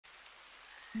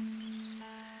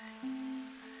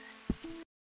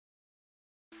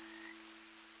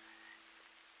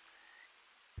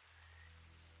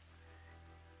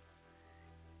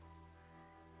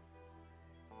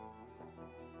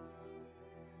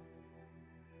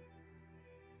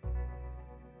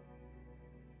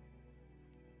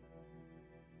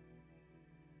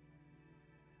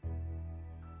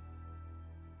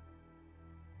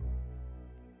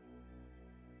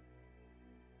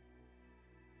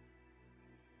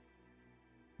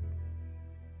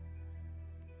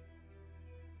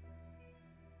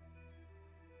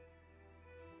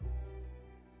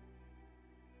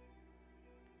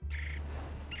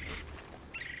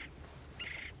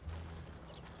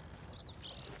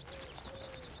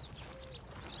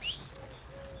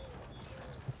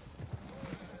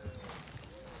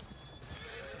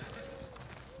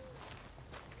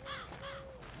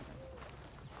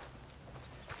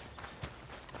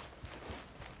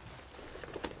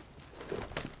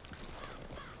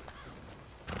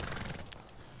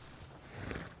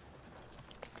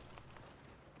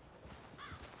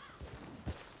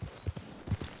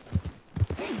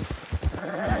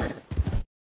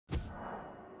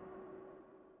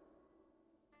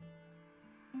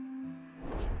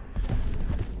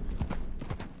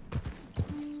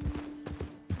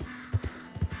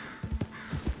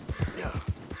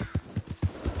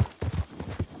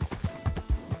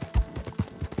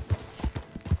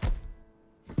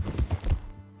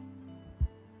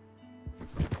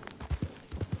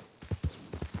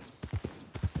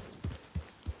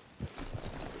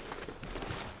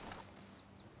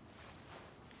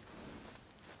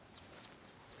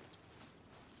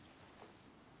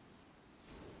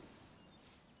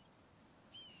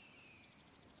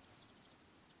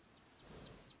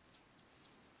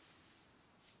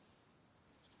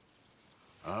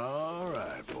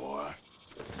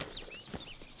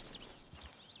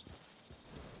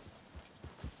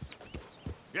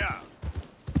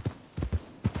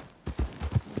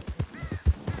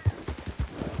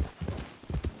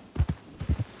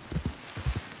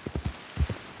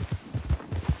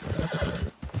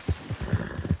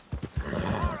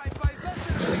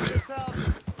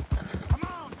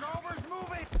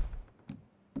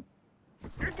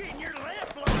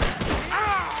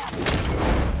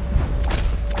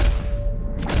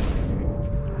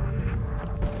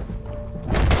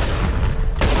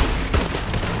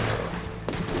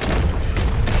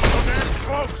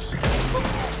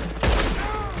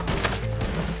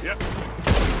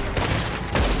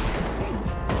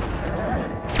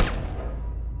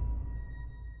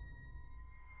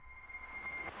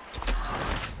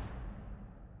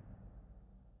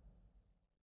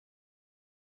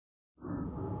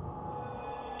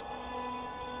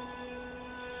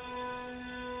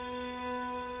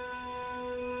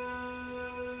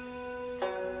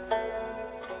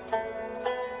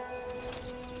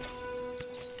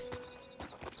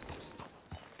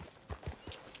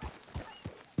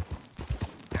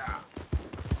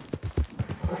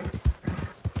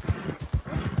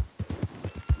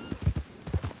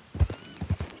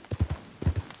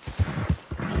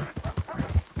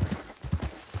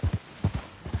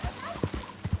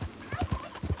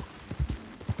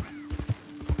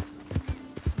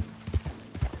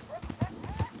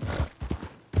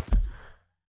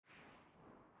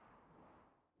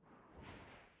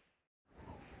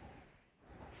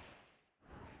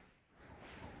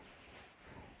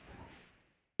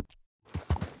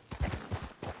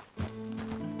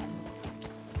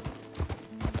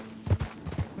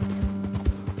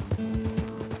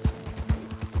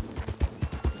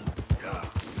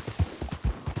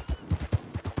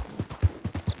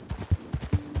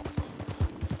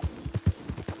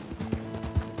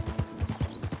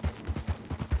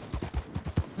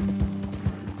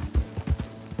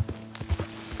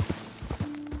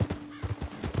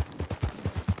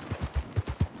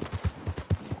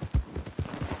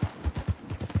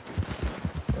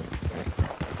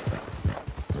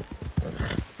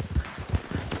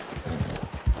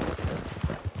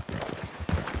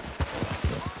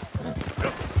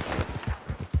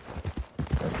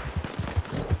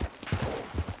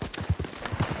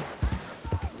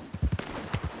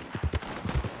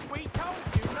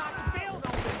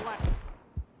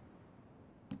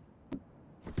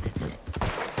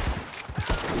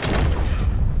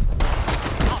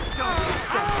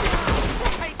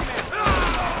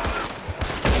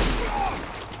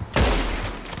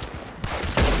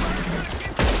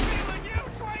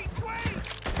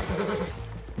Appreciate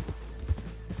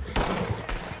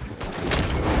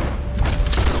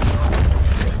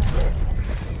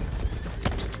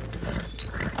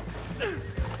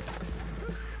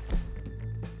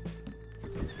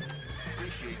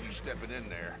you stepping in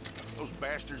there. Those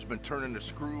bastards been turning the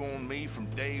screw on me from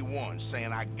day one,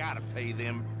 saying I gotta pay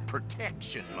them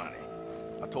protection money.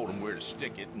 I told them where to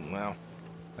stick it, and well,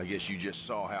 I guess you just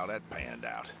saw how that panned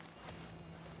out.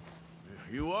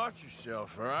 You watch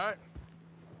yourself, all right?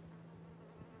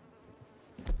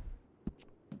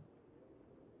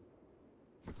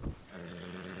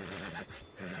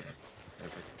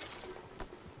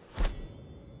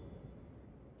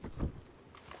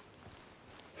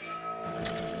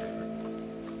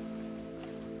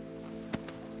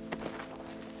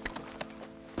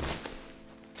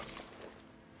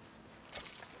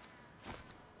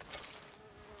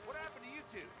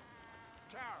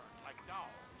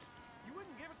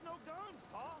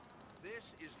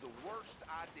 This is the worst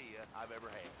idea I've ever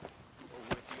had. Or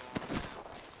with you on now.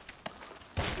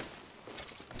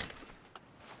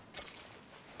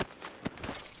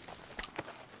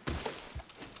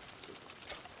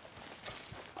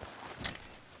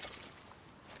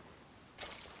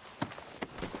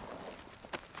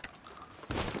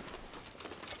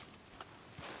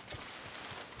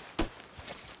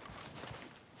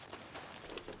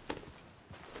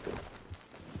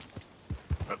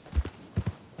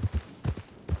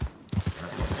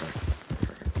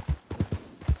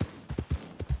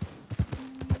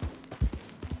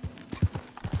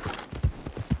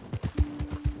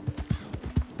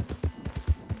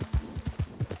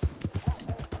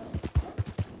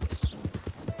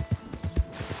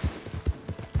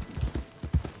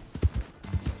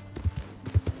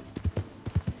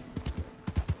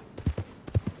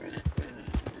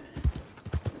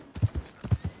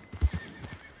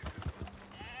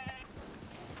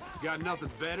 Got nothing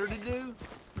better to do?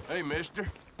 Hey, mister.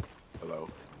 Hello.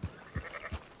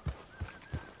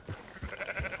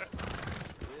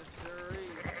 Yes, sirree.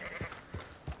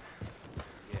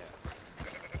 Yeah.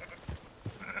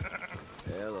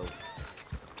 Hello.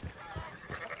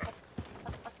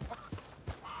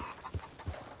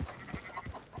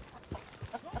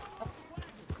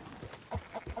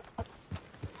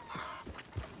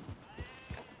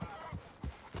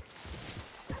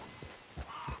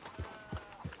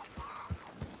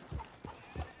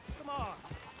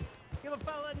 Give a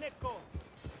fella a nickel.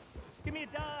 Give me a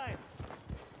dime.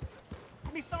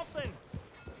 Give me something.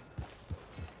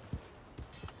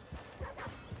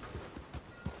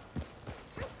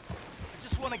 I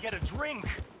just want to get a drink.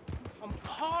 I'm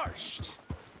parched.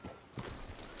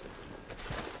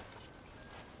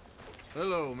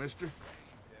 Hello, mister.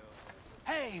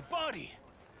 Hey, buddy.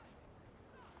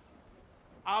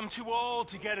 I'm too old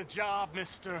to get a job,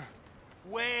 mister.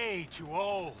 Way too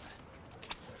old.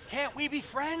 Can't we be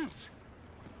friends?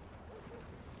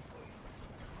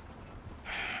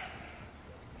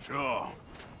 Sure.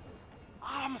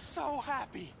 I'm so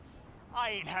happy. I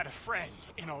ain't had a friend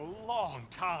in a long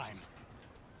time.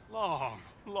 Long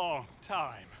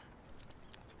time.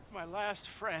 My last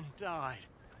friend died.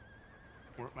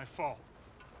 Weren't my fault.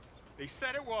 They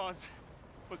said it was,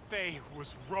 but they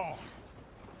was wrong.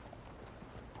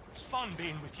 It's fun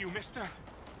being with you, mister.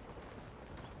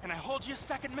 Can I hold you a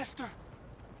second, mister?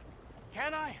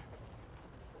 Can I?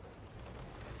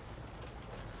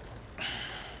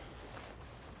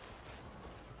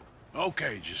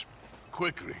 Okay, just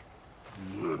quickly.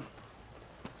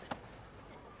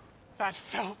 That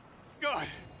felt good.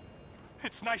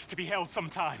 It's nice to be held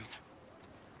sometimes.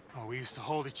 Oh, we used to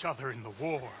hold each other in the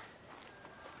war.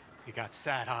 You got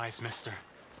sad eyes, mister.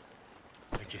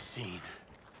 Like you seen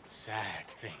sad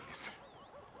things.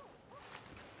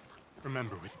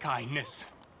 Remember, with kindness.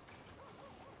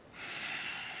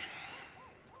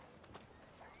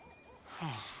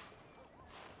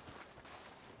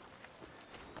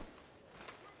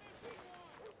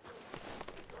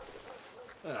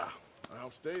 Ah, I'll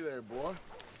stay there, boy.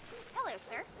 Hello,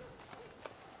 sir.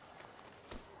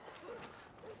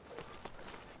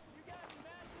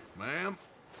 Ma'am?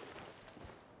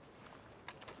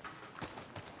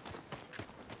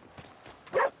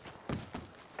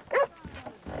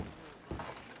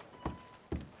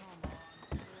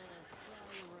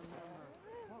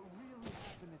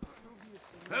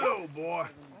 Hello, boy.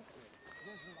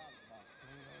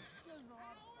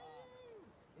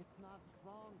 It's not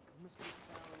wrong, Mr.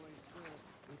 Falloway, sir.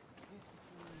 It's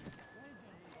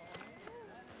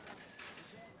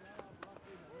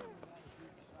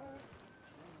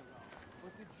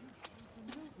What did you think the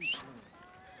movie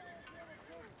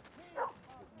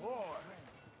Boy.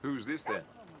 Who's this then?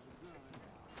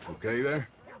 Okay there?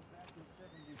 back in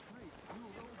 '73?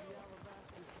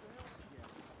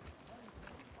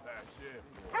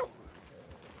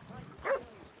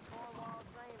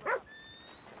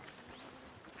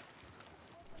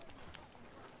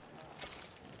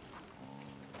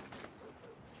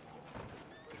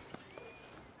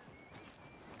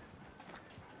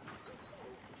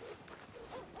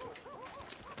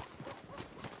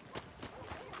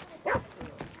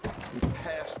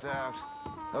 Passed out.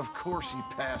 Of course he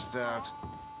passed out.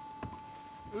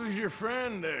 Who's your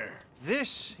friend there?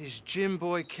 This is Jim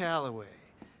Boy Calloway.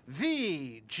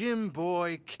 The Jim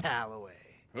Boy Calloway.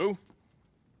 Who?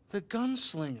 The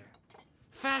gunslinger.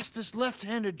 Fastest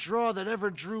left-handed draw that ever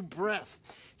drew breath.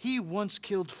 He once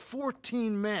killed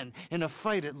 14 men in a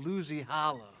fight at Lucy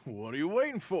Hollow. What are you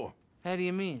waiting for? How do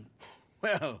you mean?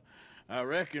 Well, I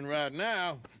reckon right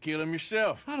now, kill him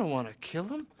yourself. I don't want to kill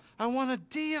him. I want to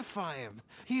deify him.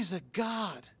 He's a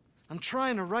god. I'm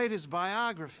trying to write his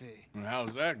biography. And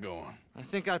how's that going? I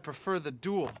think I prefer the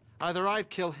duel. Either I'd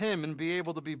kill him and be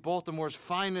able to be Baltimore's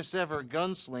finest ever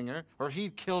gunslinger, or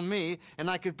he'd kill me and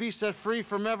I could be set free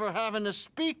from ever having to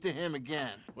speak to him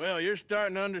again. Well, you're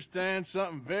starting to understand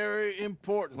something very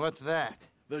important. What's that?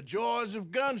 The joys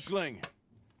of gunslinging.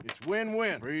 It's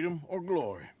win-win, freedom or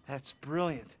glory. That's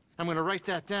brilliant. I'm gonna write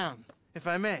that down, if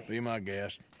I may. Be my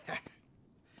guest.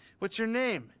 What's your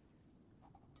name?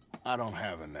 I don't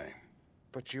have a name.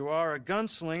 But you are a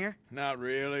gunslinger. Not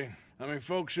really. I mean,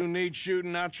 folks who need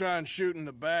shooting, I try and shoot in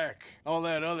the back. All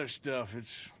that other stuff,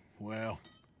 it's, well,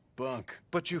 bunk.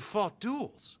 But you fought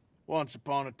duels. Once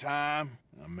upon a time,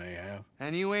 I may have.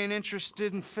 And you ain't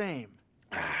interested in fame.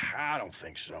 I don't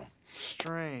think so.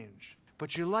 Strange.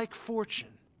 But you like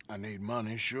fortune. I need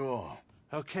money, sure.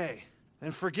 Okay.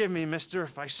 Then forgive me, mister,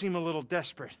 if I seem a little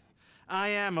desperate. I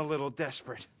am a little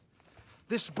desperate.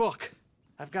 This book,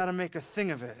 I've got to make a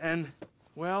thing of it, and,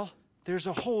 well, there's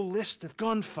a whole list of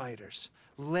gunfighters.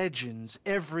 Legends,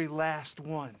 every last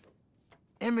one.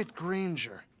 Emmett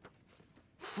Granger,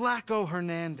 Flaco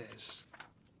Hernandez,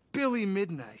 Billy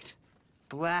Midnight,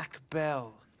 Black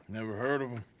Bell. Never heard of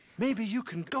him. Maybe you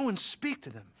can go and speak to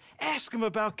them. Ask them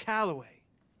about Calloway.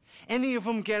 Any of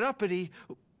them get uppity,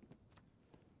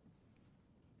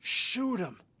 shoot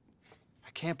them. I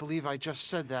can't believe I just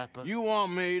said that, but... You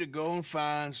want me to go and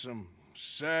find some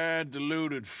sad,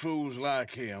 deluded fools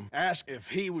like him, ask if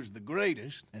he was the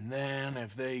greatest, and then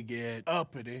if they get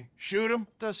uppity, shoot him?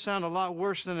 Does sound a lot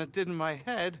worse than it did in my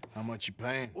head. How much you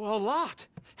paying? Well, a lot.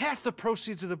 Half the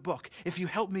proceeds of the book, if you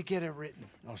help me get it written.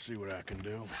 I'll see what I can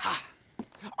do. Ha!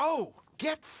 Oh,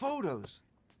 get photos.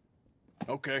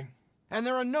 Okay. And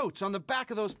there are notes on the back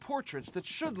of those portraits that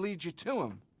should lead you to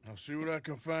him. I'll see what I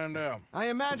can find out. I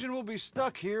imagine we'll be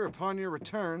stuck here upon your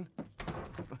return.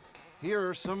 Here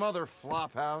or some other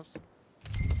flop house.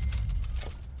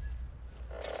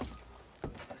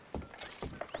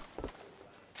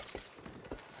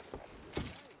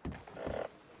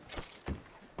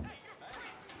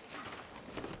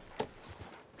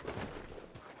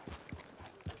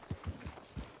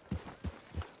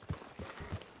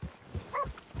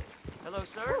 Hello,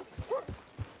 sir.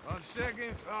 On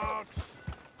second thoughts,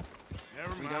 never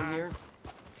mind. We done here?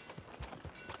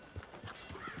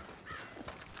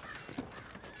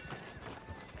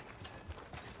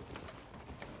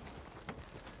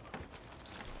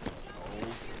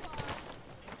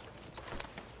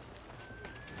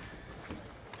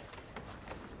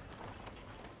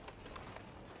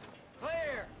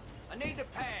 Clear! I need to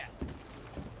pass.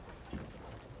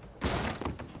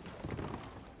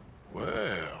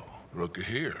 Well, looky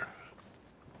here.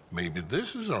 Maybe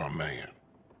this is our man.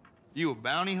 You a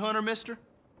bounty hunter, mister?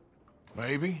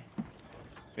 Maybe.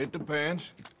 It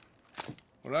depends.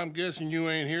 Well, I'm guessing you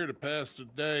ain't here to pass the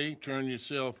day, turn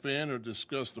yourself in, or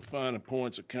discuss the finer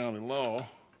points of county law.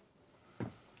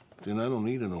 Then I don't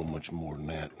need to know much more than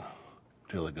that,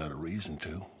 till I got a reason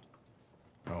to.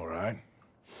 All right.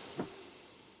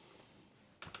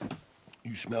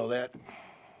 You smell that?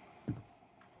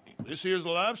 This here's a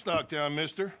livestock town,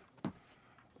 mister.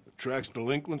 Attracts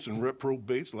delinquents and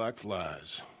reprobates like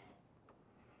flies.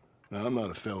 Now, I'm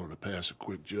not a fellow to pass a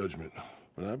quick judgment,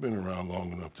 but I've been around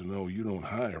long enough to know you don't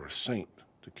hire a saint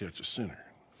to catch a sinner.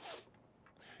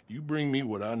 You bring me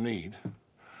what I need,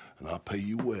 and I'll pay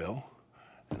you well,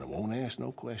 and I won't ask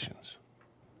no questions.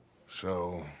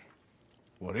 So,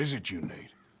 what is it you need?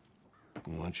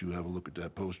 Why don't you have a look at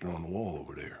that poster on the wall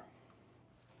over there?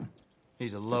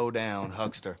 He's a low-down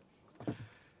huckster.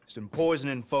 He's been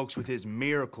poisoning folks with his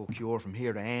miracle cure from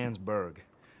here to Annsburg.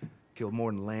 Killed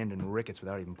more than Landon Ricketts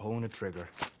without even pulling a trigger.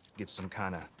 Gets some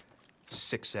kind of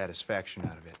sick satisfaction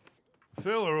out of it. The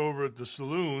feller over at the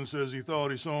saloon says he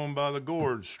thought he saw him by the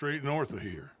gorge straight north of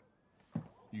here.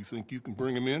 You think you can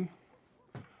bring him in?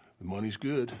 The money's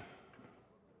good.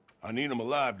 I need him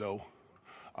alive, though.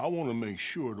 I want to make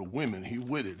sure the women he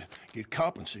witted get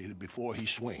compensated before he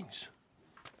swings.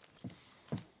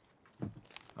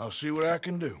 I'll see what I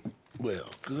can do. Well,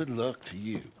 good luck to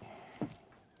you.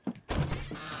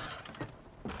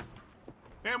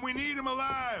 And we need him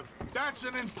alive. That's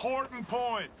an important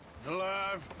point.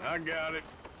 Alive, I got it.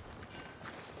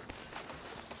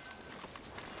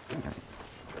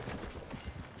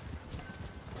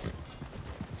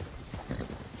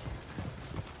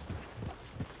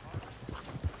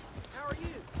 How are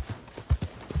you?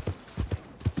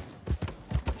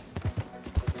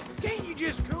 Can't you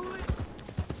just cool it?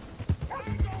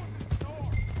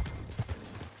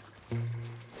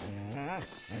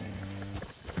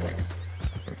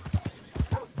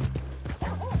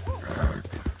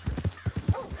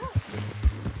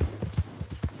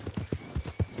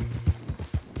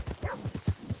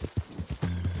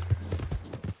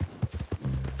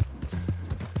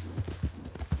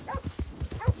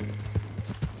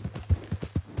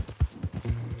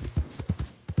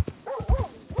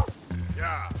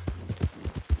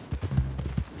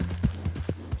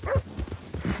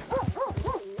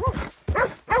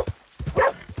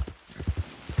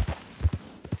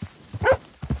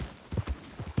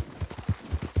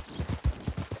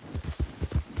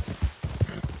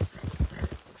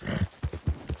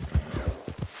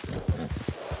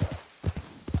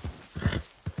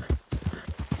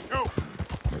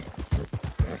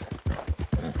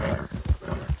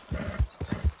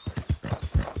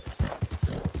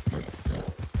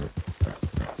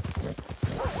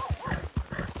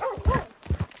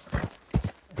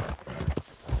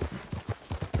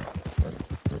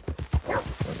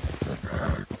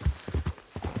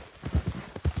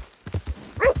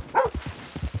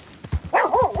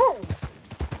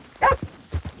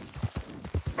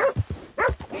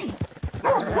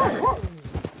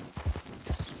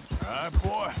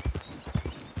 Boy.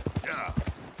 Yeah.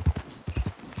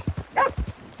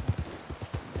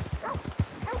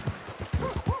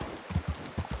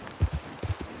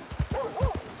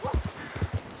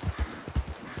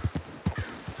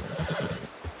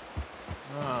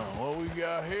 What we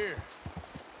got here?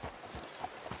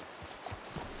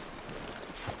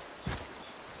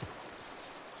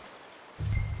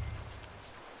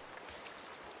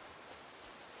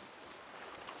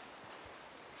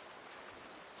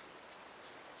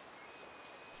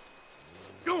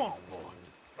 Go on, boy.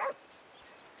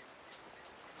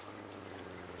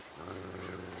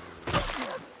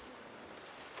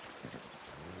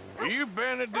 Are you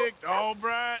Benedict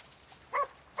Albright?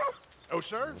 Oh,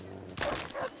 sir?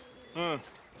 Huh.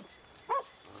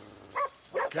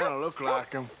 Kinda look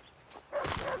like him.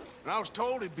 And I was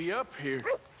told he'd be up here.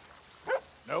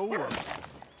 No,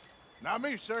 not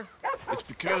me, sir. It's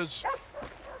because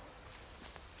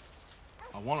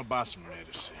I want to buy some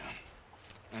medicine.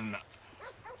 And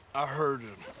I heard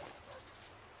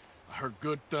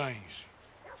good things.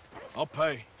 I'll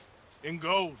pay in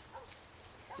gold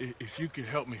if you could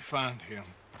help me find him.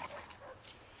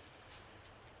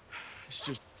 It's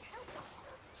just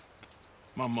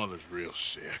my mother's real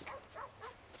sick.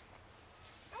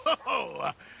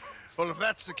 Oh, well, if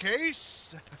that's the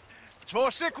case, if it's for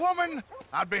a sick woman,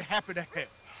 I'd be happy to help.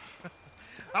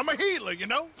 I'm a healer, you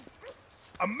know,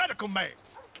 a medical man.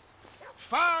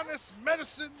 Finest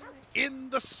medicine in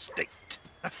the state.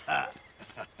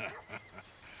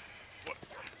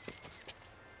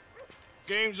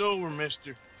 Game's over,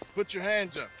 mister. Put your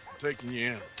hands up. I'm taking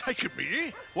you in. Taking me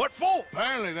in? What for?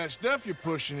 Apparently that stuff you're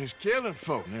pushing is killing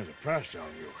folk. And there's a price on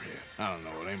your head. I don't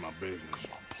know. It ain't my business.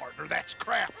 Come on, partner. That's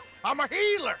crap. I'm a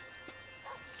healer.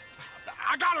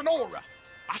 I got an aura.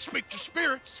 I speak to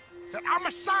spirits. I'm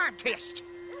a scientist.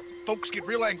 Folks get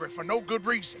real angry for no good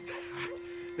reason.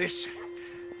 This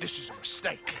is a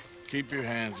mistake. Keep your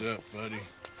hands up, buddy.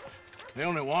 They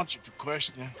only want you for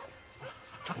questioning.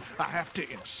 I have to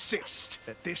insist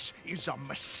that this is a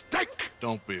mistake.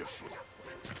 Don't be a fool.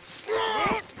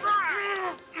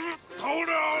 Hold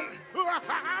on.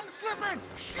 I'm slipping.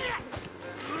 Shit.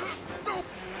 No.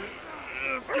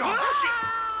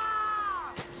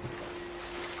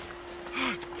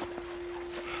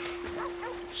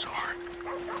 Sorry.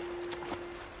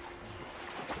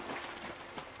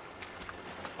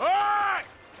 All right.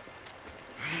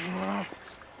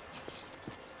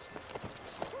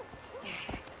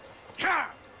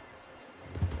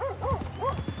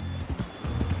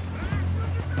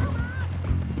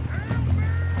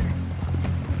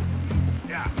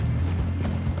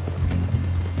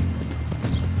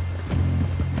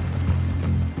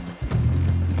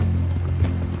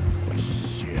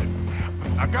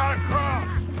 I gotta cross!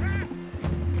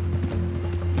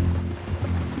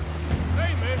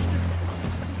 Hey, mister.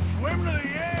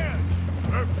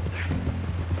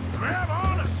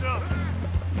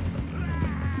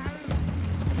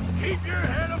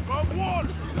 water!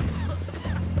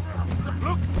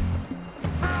 Look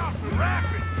out, the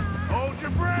rapids! Hold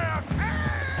your breath!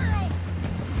 Help!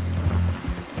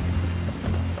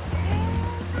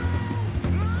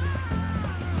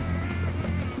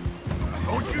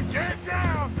 Don't you dare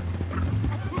drown!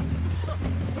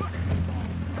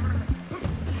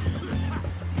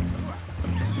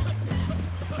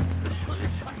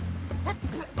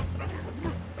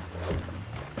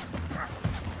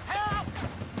 Help!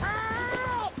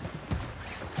 Help!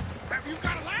 Have you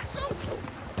got a lasso?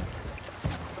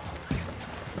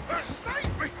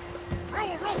 Save me! Throw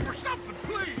a rope or something,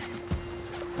 please!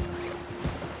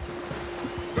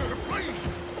 Please,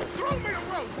 throw me a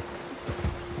rope!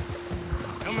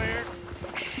 Come here.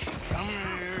 Come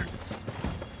here.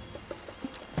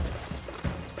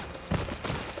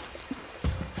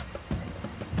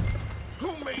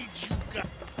 Who made you go?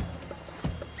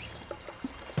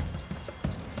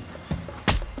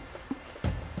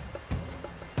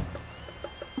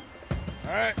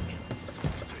 All right.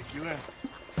 Take you in.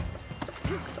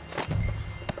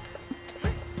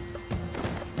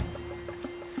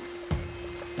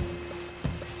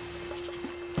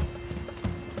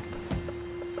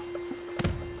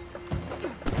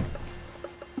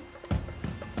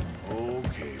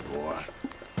 Okay, boy.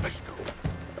 Let's go.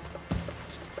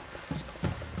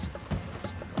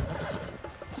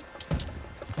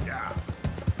 Yeah.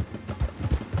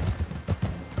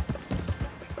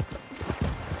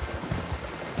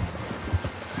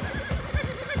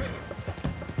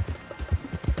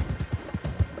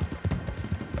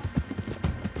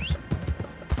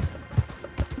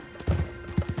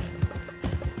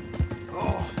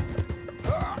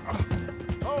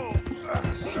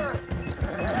 Sir,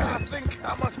 I think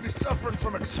I must be suffering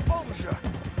from exposure.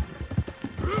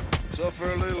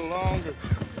 Suffer a little longer.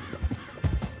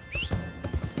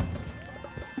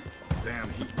 Damn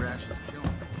heat rash is killing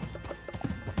me.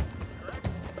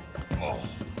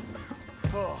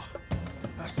 Oh,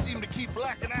 I seem to keep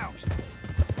blacking out.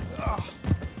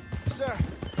 Sir,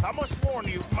 I must warn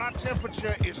you, my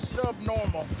temperature is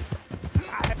subnormal.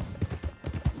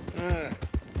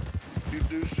 You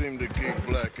do seem to keep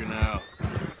blacking out.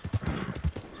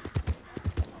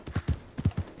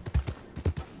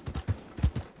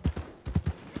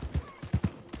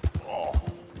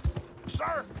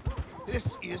 Sir,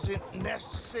 this isn't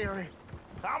necessary.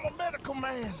 I'm a medical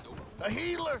man, a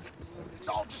healer. It's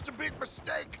all just a big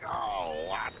mistake. Oh,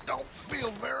 I don't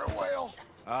feel very well.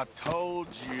 I told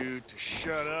you to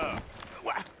shut up.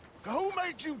 What? Who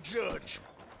made you judge?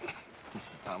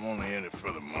 I'm only in it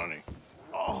for the money.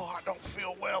 Oh, I don't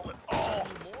feel well at all.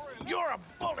 You're a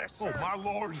bully, sir. Oh, my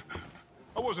lord.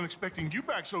 I wasn't expecting you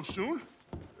back so soon.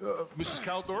 Mrs.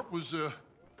 Calthorpe was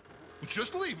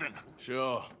just leaving.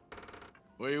 Sure.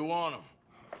 Where you want him?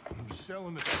 He was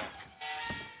selling the...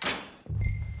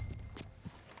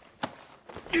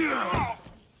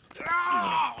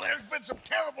 Oh, there's been some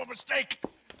terrible mistake.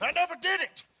 I never did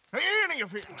it. Any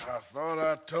of it. I thought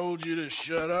I told you to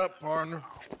shut up, partner.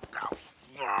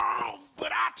 Oh,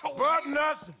 but I told you. But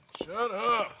nothing. Shut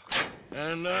up.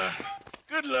 And,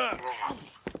 good luck.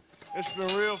 It's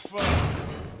been real fun.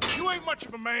 You ain't much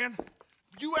of a man.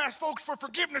 You ask folks for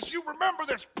forgiveness, you remember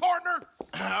this, partner?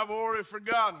 I've already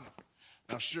forgotten.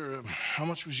 Now, sure, how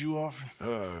much was you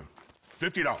offering?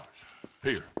 $50.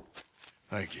 Here.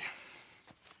 Thank you.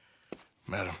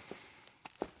 Madam.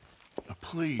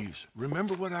 Please,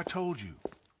 remember what I told you.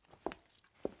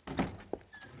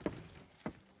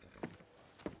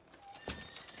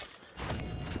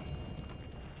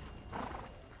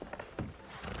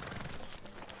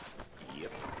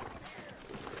 Yep.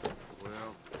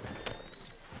 Well...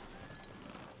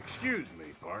 Excuse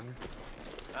me, partner.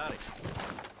 Howdy.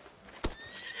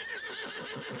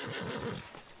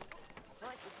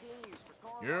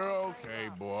 You're okay,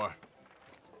 boy.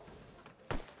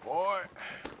 Boy.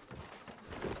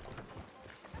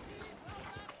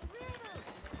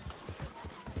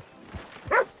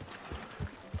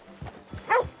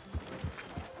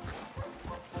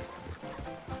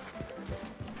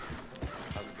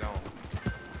 How's it going?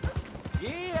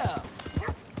 Yeah!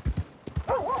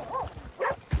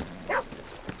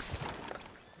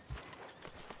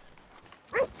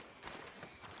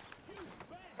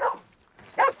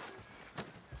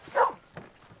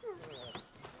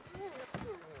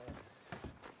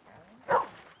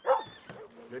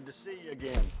 Good to see you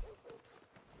again.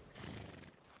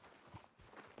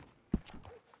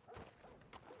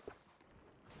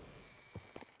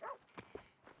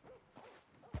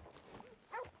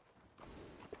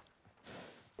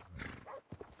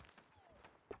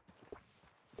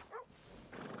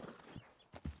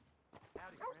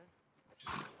 Howdy, friend.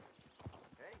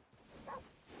 Hey.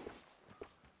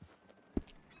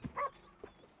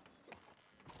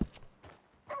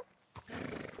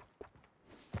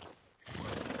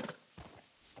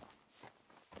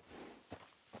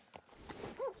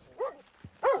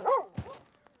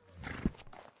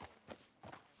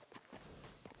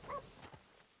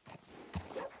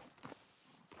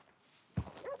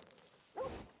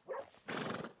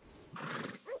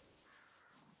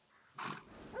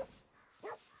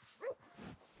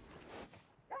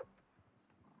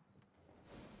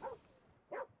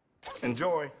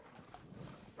 Enjoy.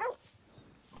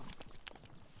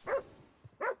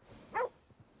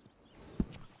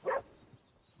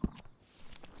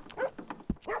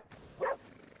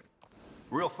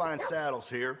 Real fine saddles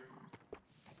here.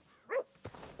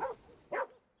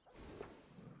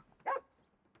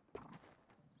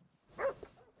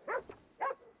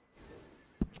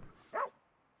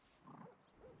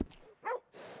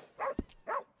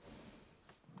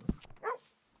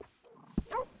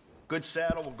 Good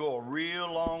saddle will go a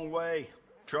real long way.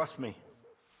 Trust me.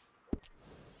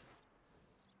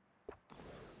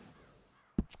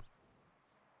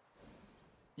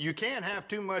 You can't have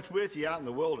too much with you out in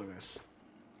the wilderness.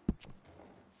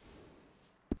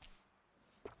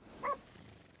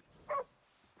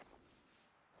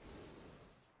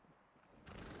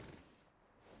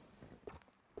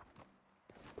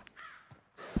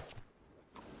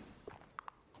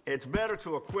 It's better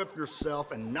to equip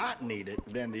yourself and not need it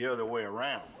than the other way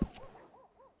around.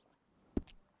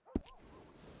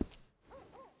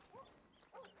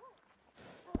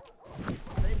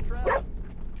 Safe travel.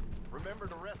 Remember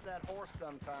to rest that horse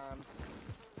sometime.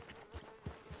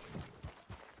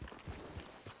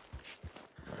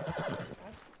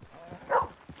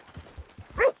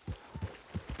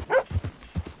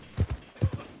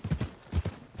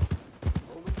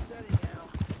 Holding steady now.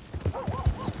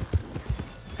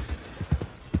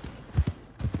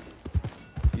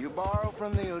 You borrow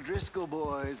from the O'Driscoll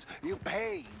boys, you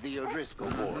pay the O'Driscoll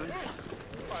boys.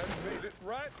 I made it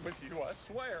right with you, I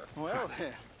swear. Well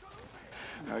then,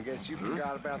 I guess you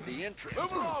forgot about the interest.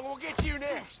 Move along, we'll get you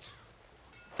next.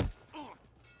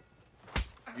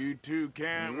 You two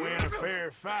can't win a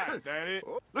fair fight, that it?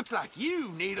 Looks like you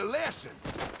need a lesson.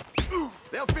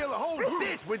 They'll fill the whole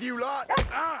ditch with you lot.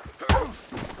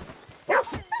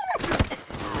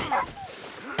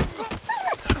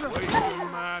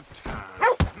 Wasting my time.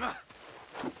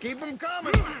 Keep them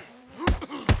coming.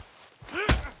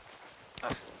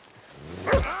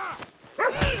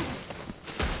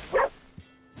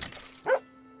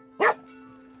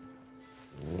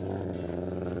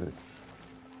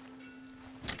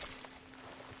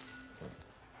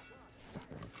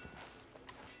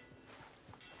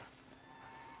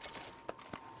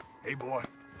 Hey, boy.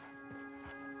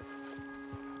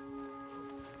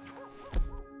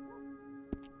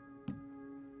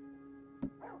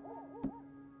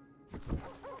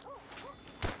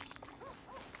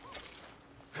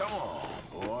 Come on,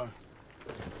 boy.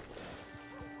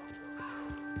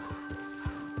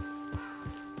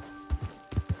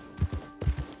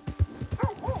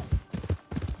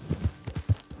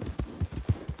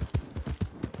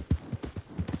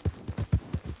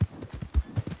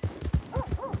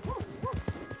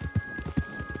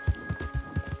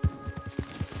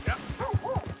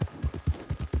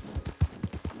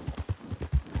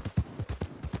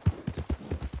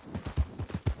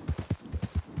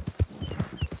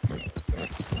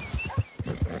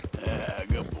 Yeah,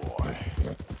 good boy.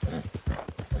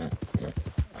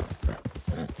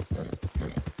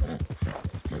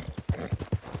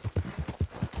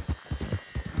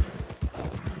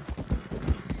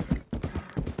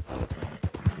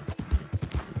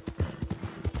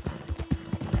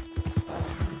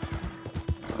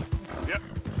 Yep.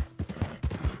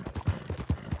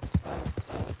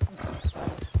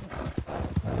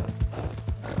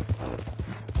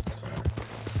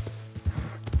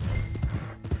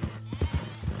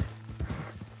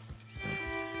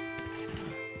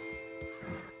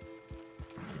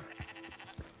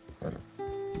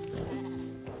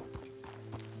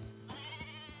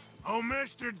 Oh,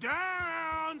 Mr.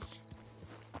 Downs!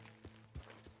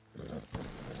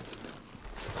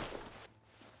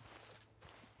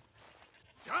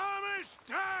 Thomas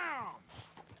Downs!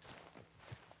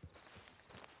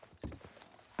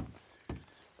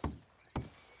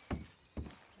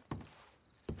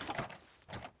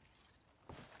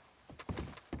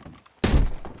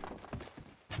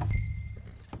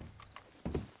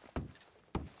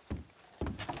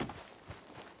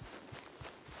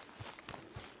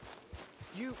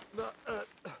 You,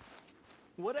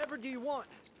 whatever do you want?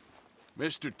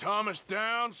 Mr. Thomas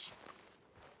Downs?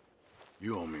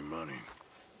 You owe me money.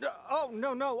 Oh,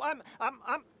 no, I'm...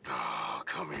 Oh,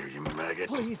 come here, you maggot.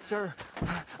 Please, sir.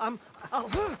 I'll...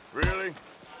 Really?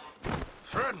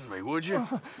 Threaten me, would you?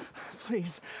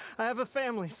 Please, I have a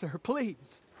family, sir,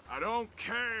 please. I don't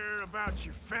care about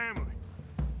your family.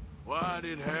 Why'd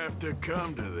it have to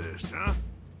come to this, huh?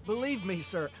 Believe me,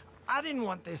 sir, I didn't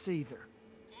want this either.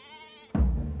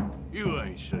 You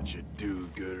ain't such a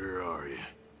do-gooder, are you?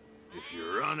 If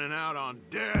you're running out on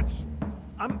debts...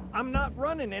 I'm not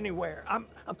running anywhere.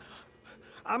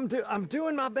 I'm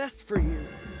doing my best for you.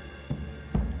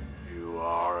 You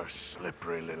are a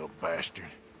slippery little bastard.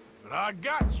 But I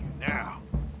got you now.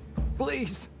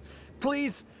 Please,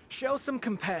 please, show some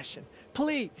compassion.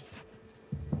 Please.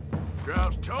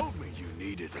 Strauss told me you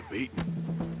needed a beating.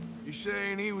 You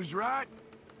saying he was right?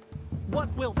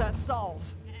 What will that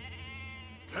solve?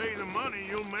 Pay the money,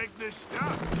 you'll make this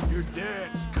stop. Your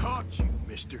dad's caught you,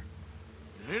 mister.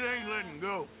 And it ain't letting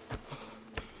go.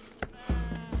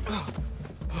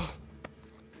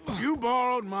 You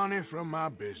borrowed money from my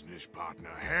business partner,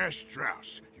 Herr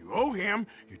Strauss. You owe him,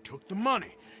 you took the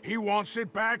money. He wants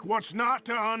it back, what's not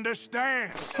to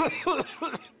understand?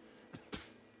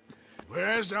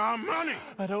 Where's our money?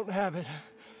 I don't have it.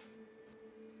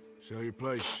 Sell your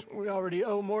place. We already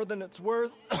owe more than it's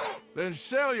worth. Then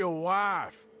sell your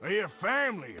wife, or your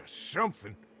family, or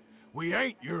something. We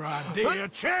ain't your idea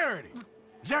of charity.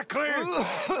 Is that clear?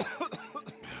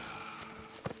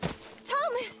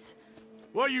 Thomas!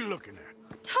 What are you looking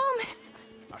at? Thomas!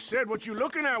 I said what you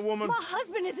looking at, woman. My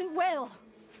husband isn't well.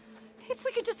 If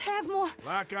we could just have more...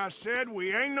 Like I said,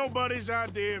 we ain't nobody's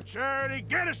idea of charity.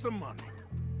 Get us the money.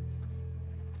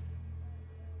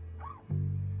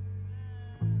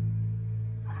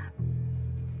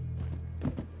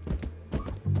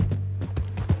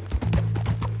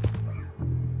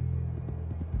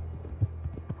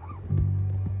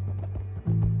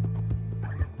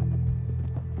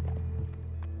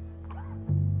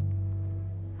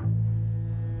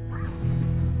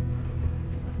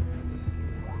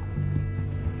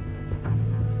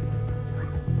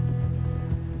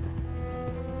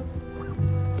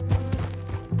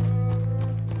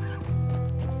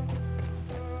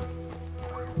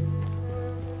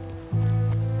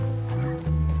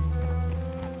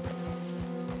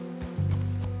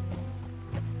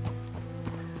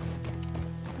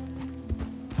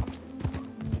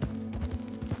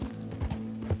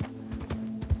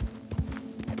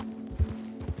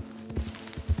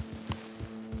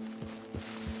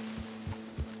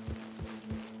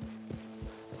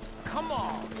 Come on!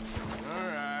 All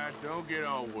right, don't get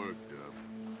all worked up.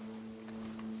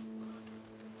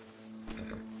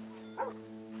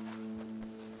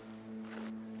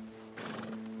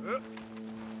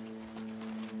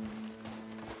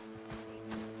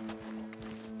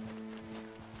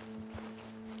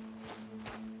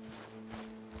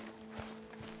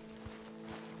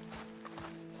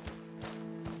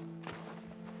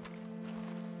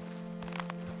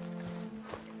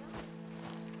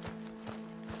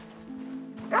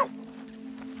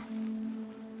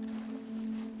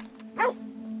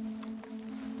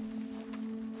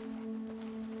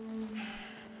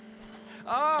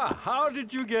 Ah, how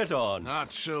did you get on?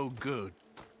 Not so good.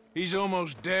 He's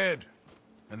almost dead.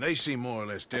 And they seem more or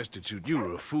less destitute. You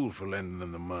were a fool for lending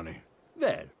them the money.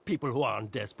 Well, people who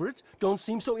aren't desperate don't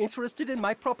seem so interested in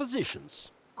my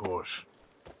propositions. Of course.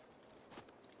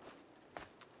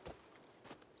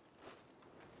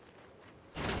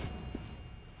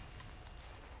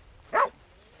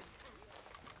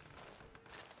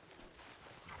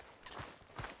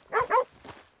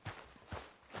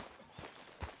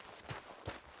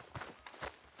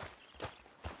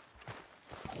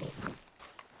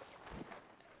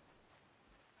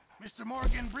 Mr.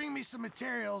 Morgan, bring me some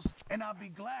materials, and I'll be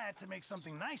glad to make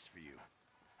something nice for you.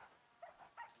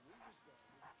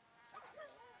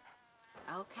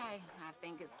 Okay, I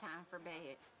think it's time for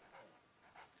bed.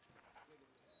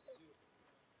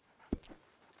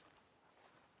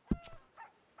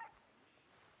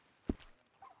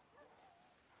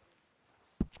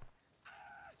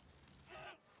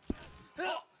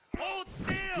 Hold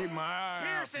still! Keep my eye out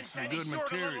Pearson for some said he good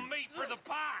short a material. little meat for the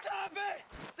pot. Stop it!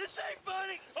 This ain't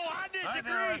funny! Oh, I disagree. Hi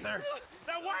there, Arthur.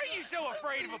 Now, why are you so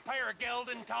afraid of a pair of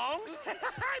gelding tongs?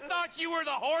 I thought you were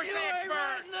the horse You ain't expert.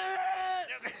 running that!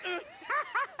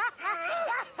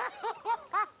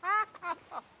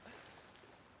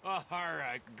 Oh, all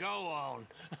right, go on.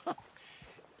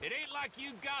 It ain't like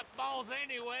you got balls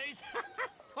anyways.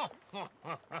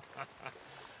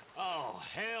 Oh,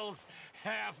 hell's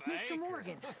half Mr. acre.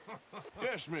 Morgan,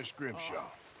 Yes, Miss Grimshaw.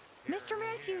 Mr.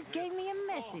 Matthews gave me a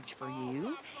message for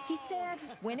you. He said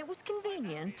when it was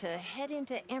convenient to head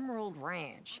into Emerald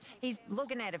Ranch. He's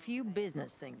looking at a few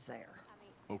business things there.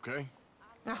 Okay.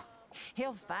 Oh,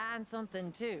 he'll find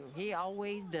something too. He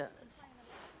always does.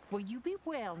 Will you be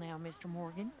well now, Mr.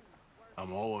 Morgan?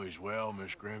 I'm always well,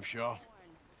 Miss Grimshaw.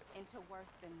 Into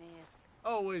worse than this.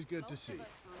 Always good to Most see of you. us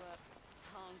grew up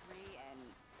hungry and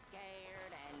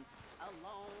scared and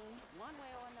alone, one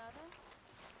way or another.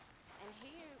 And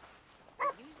here,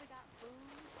 we usually got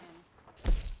food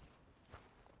and...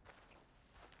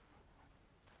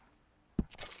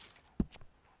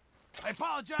 I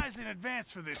apologize in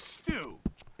advance for this stew.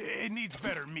 It needs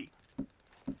better meat.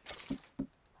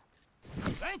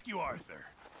 Thank you, Arthur.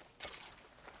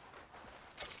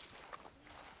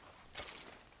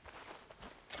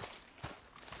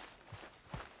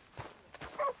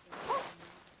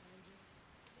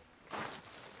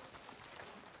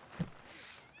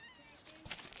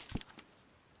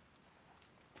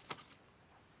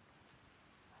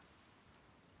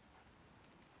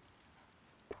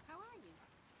 How are you?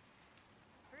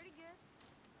 Pretty good.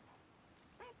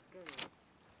 That's good.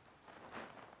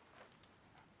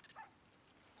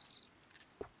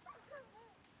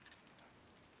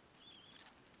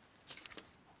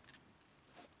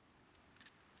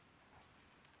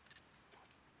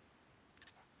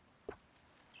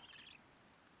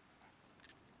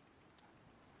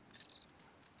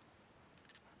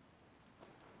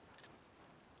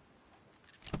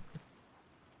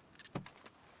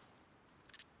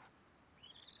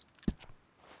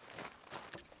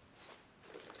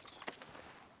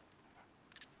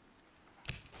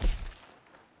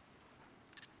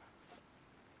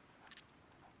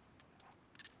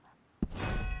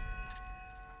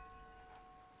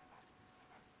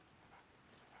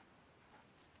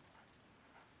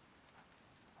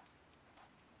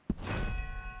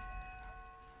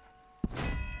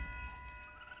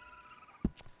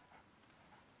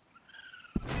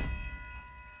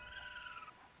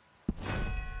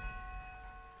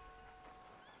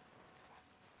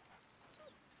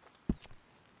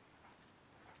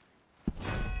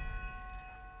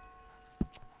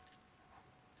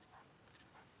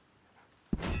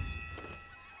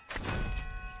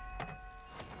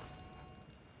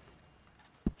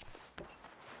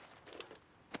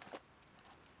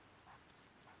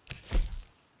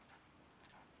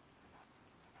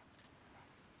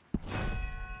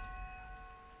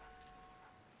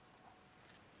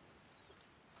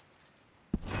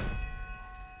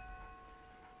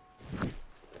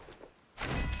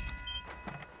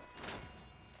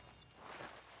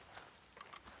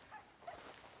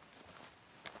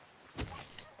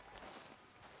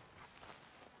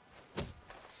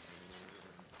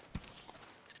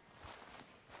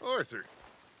 Arthur.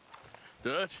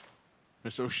 Dutch?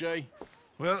 Miss O'Shea?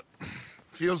 Well,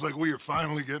 feels like we are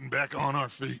finally getting back on our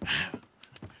feet.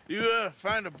 You,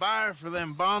 find a buyer for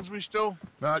them bonds we stole?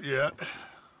 Not yet,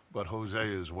 but Jose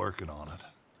is working on it.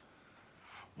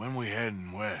 When we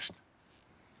heading west?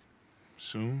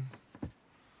 Soon?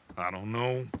 I don't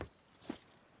know.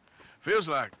 Feels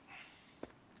like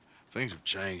things have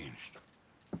changed.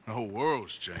 The whole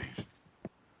world's changed.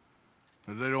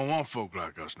 But they don't want folk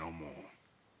like us no more.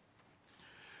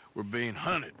 We're being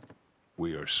hunted.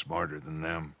 We are smarter than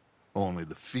them. Only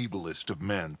the feeblest of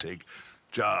men take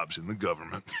jobs in the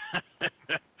government.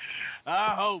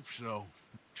 I hope so.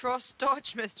 Trust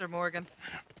Dutch, Mr. Morgan.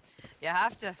 You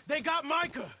have to. They got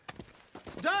Micah!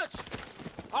 Dutch!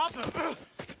 Arthur!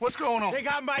 What's going on? They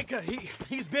got Micah.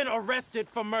 He's been arrested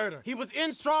for murder. He was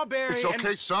in Strawberry. It's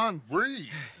okay, son. Breathe.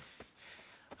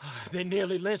 They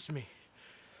nearly lynched me.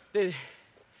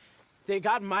 They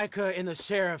got Micah and the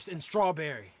sheriffs in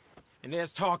Strawberry. And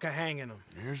there's talk of hanging him.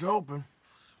 Here's hoping.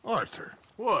 Arthur.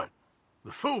 What?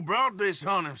 The fool brought this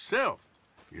on himself.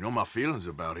 You know my feelings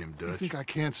about him, Dutch. You think I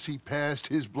can't see past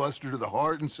his bluster to the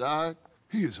heart inside?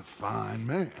 He is a fine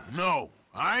man. No,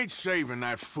 I ain't saving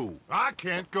that fool. I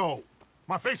can't go.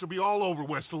 My face will be all over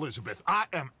West Elizabeth. I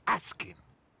am asking.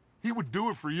 He would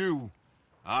do it for you.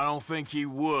 I don't think he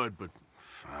would, but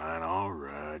fine, all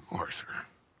right. Arthur.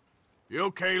 You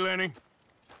okay, Lenny?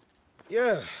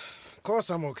 Yeah, of course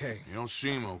I'm okay. You don't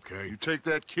seem okay. You take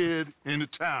that kid into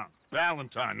town.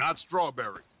 Valentine, not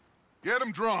Strawberry. Get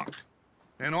him drunk.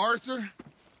 And Arthur,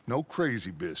 no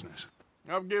crazy business.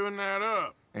 I've given that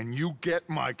up. And you get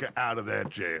Micah out of that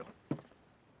jail.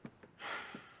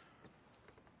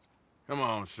 Come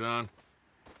on, son.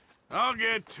 I'll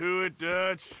get to it,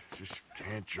 Dutch. Just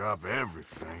can't drop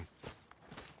everything.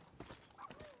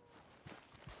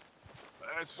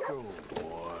 Let's go,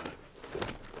 boy.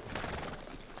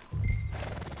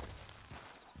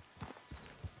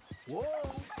 Whoa!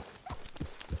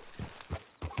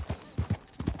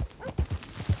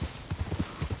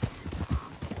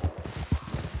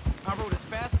 I rode as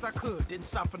fast as I could, didn't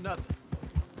stop for nothing.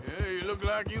 Yeah, you look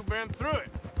like you've been through it.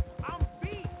 I'm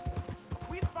beat.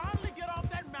 We finally get off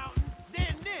that mountain,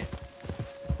 then this.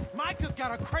 Micah's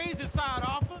got a crazy side,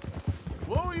 Arthur.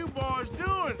 What were you boys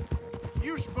doing?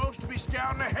 You were supposed to be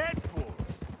scouting ahead for us.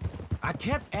 I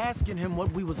kept asking him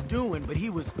what we was doing, but he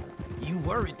was, "You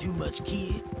worry too much,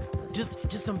 kid.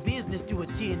 Just some business to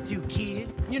attend to,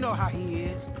 kid. You know how he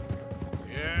is."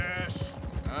 Yes,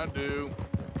 I do.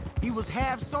 He was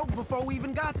half soaked before we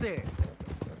even got there.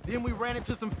 Then we ran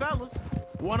into some fellas.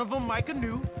 One of them Micah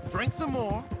knew, drank some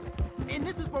more. And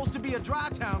this is supposed to be a dry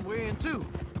town we're in, too.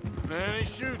 And he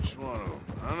shoots one of them.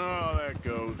 I know how that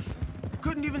goes.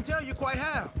 Couldn't even tell you quite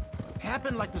how.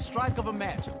 Happened like the strike of a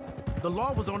match. The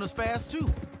law was on us fast,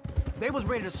 too. They was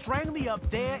ready to strangle me up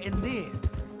there and then.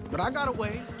 But I got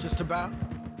away, just about.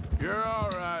 You're all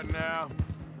right now.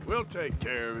 We'll take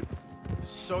care of it.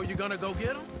 So you gonna go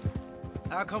get him?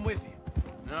 I'll come with you.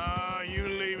 No, you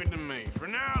leave it to me. For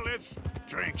now, let's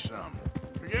drink some.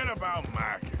 Forget about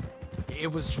Mike.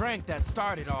 It was drink that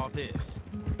started all this.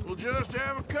 We'll just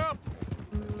have a couple.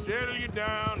 Settle you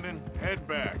down, then head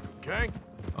back, okay?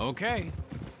 Okay.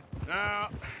 Now,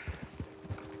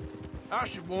 I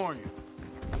should warn you.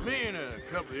 Me and a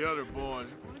couple of the other boys,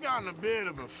 we got in a bit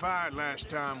of a fight last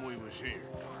time we was here.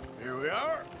 Here we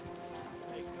are.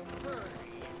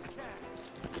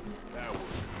 That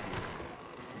was...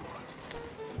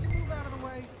 Can you move out of the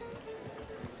way?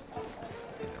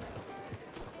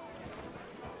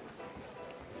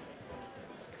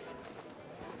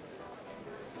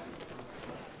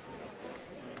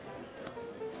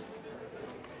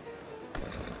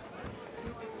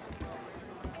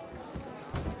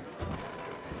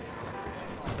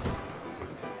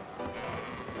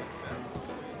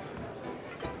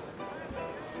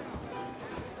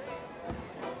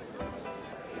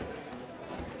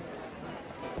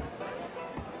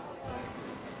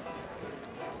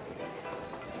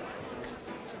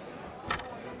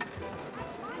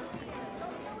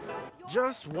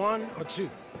 Just one or two,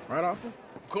 right, Arthur?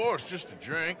 Of course, just a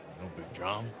drink. No big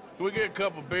drama. Can we get a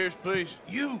couple beers, please?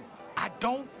 I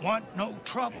don't want no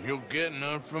trouble. You'll get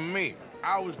none from me.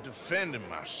 I was defending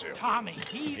myself. Tommy,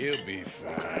 he's... He'll be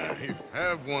fine. Here,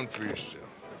 have one for yourself.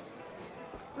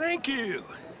 Thank you.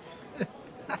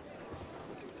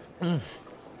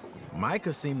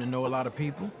 Micah seemed to know a lot of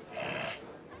people.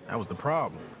 That was the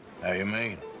problem. How you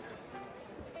mean?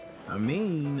 I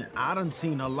mean, I done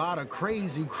seen a lot of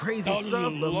crazy stuff,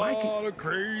 but Micah... A lot of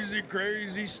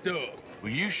crazy stuff. Will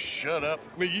you shut up?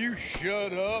 Will you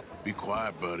shut up? Be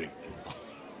quiet, buddy.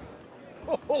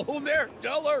 Oh, they're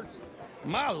dullards.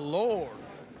 My lord.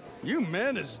 You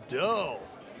men is dull.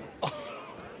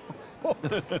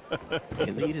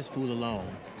 Hey, leave this fool alone.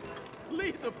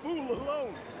 Leave the fool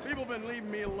alone. People been leaving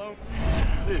me alone.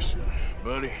 Listen,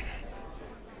 buddy.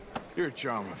 You're a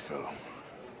charming fellow.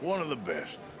 One of the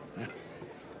best.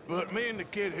 But me and the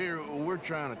kid here, we're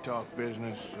trying to talk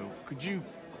business, so could you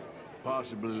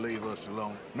possibly leave us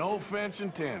alone? No offense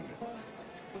intended.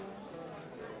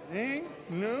 Ain't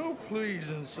no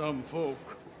pleasing some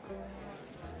folk.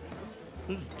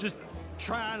 Just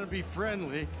trying to be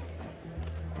friendly.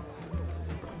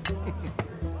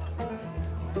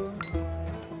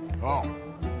 Oh.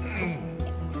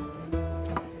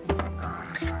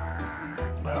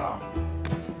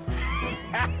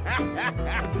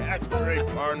 That's great,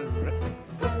 partner.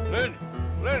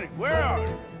 Lenny, where are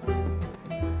you?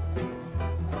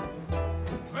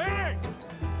 Lenny!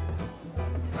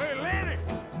 Hey, Lenny!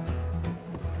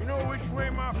 You know which way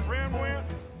my friend went?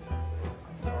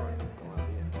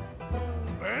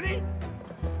 Lenny?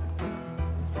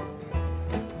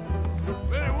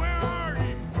 Lenny, where are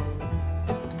you?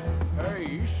 Hey,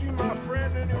 you see my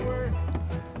friend anywhere?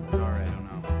 Sorry, I don't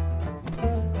know.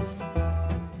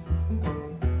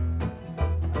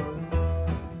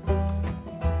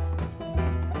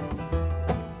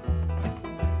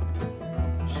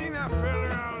 Seen that fella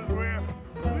I was with?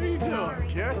 What are you doing,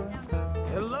 kid?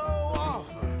 Hello,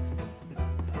 Arthur.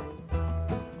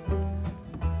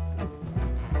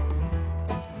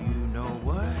 You know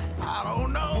what? I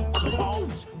don't know.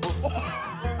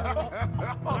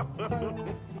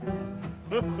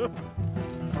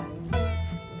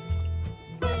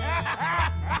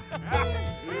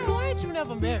 Why ain't you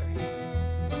never married?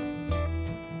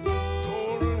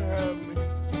 Lord have me.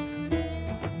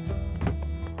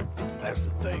 That's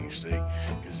the thing, you see,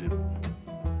 because it...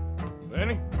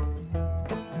 Lenny?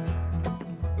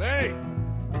 Lenny!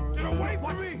 Get away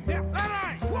from me!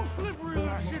 Lenny! So slippery with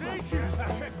that shit, ain't you?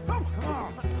 Come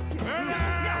on! Lenny!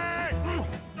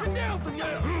 Get down from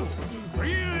there! Are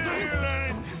you in here,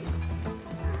 Lenny?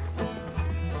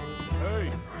 Hey,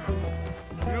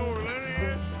 you know where Lenny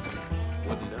is?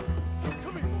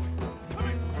 Come here, boy. Come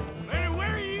here. Lenny,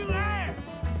 where are you at?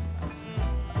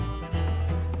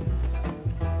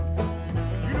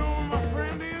 You know where my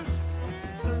friend is?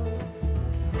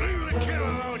 Leave the kid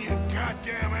alone, you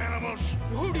goddamn animals.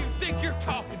 Who do you think you're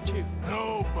talking to?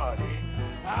 Nobody.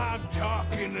 I'm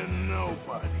talking to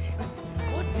nobody.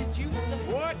 What did you say?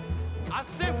 What? I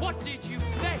said, what did you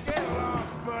say? Get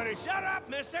lost, buddy. Shut up,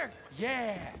 mister.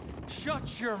 Yeah,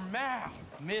 shut your mouth,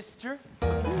 mister.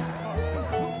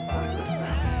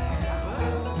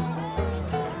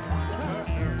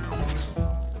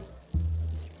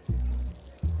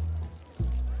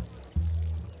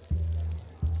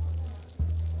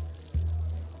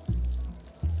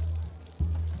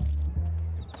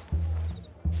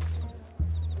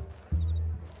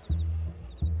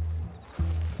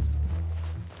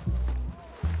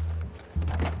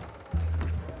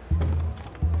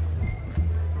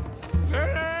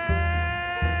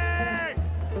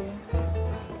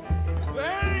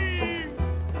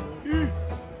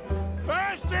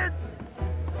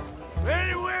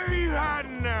 Lenny, where are you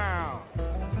hiding now?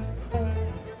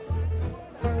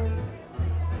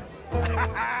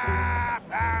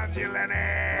 Found you,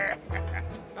 Lenny!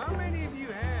 How many of you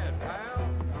had, pal?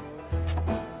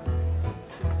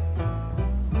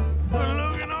 Been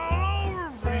looking all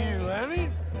over for you, Lenny.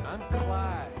 I'm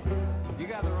Clyde. You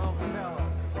got the wrong fella.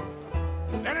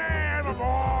 Lenny, my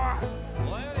boy!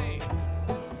 Lenny,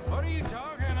 what are you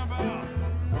talking about?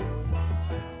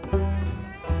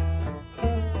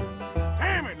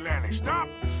 Damn it, Lenny, stop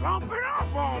slumping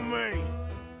off on me!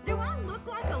 Do I look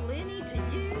like a Lenny to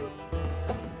you?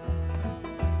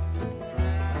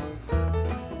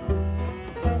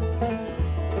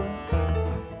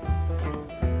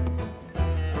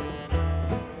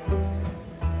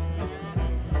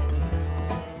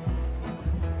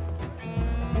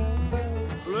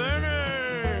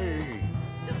 Lenny!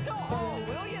 Just go home,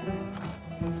 will you?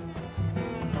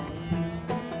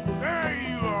 There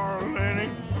you are, Lenny.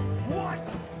 What?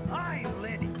 I ain't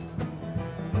Lenny.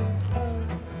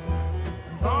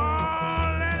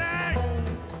 Oh, Lenny!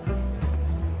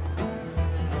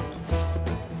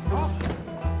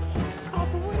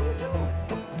 Arthur, what are you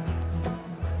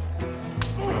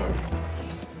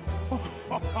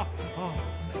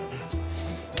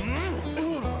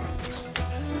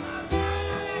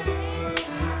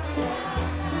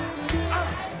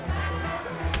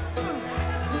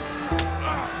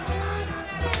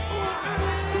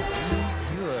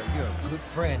You're a good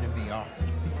friend to me, Arthur.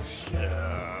 Shut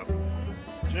up.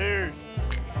 Cheers.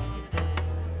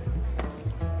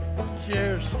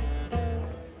 Cheers.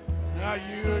 Now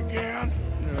you again?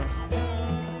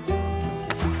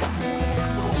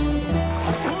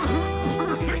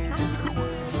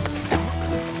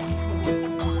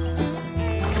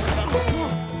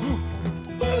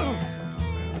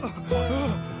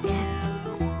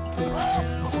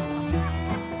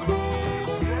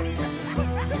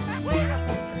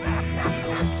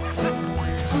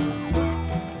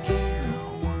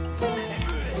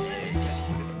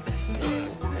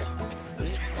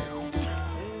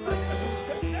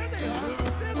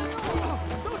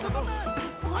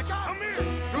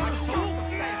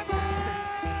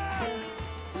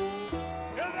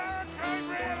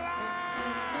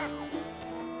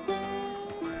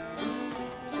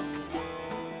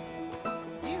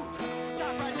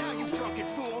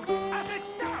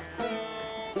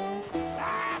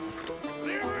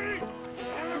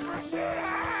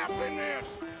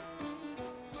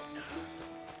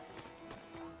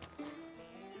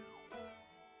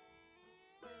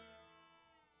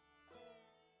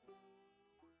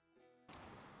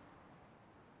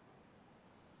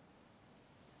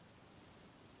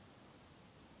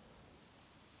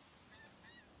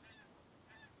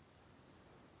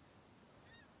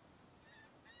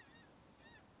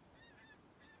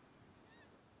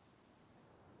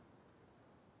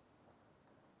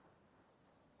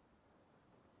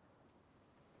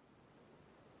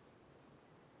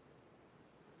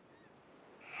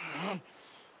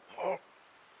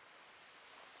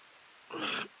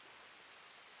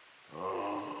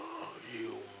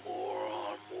 You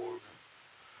moron, Morgan.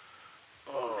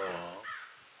 Oh,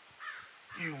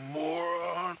 you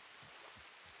moron.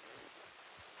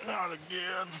 Not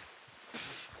again.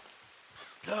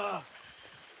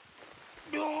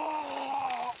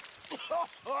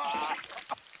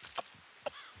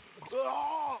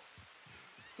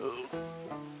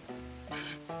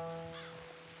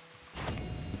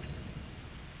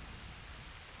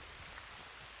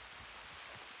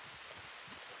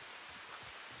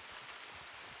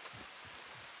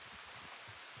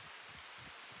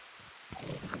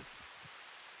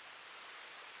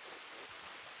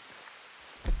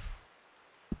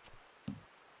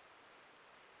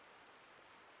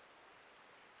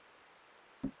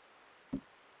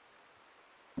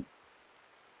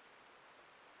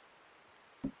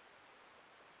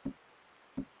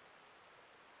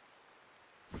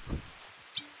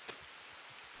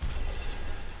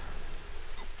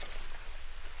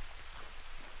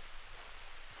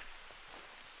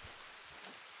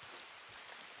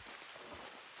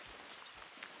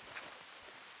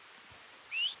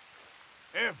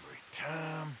 Every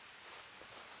time.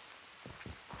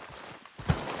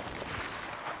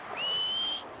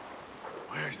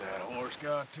 Where's that horse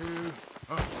got to?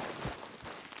 Oh.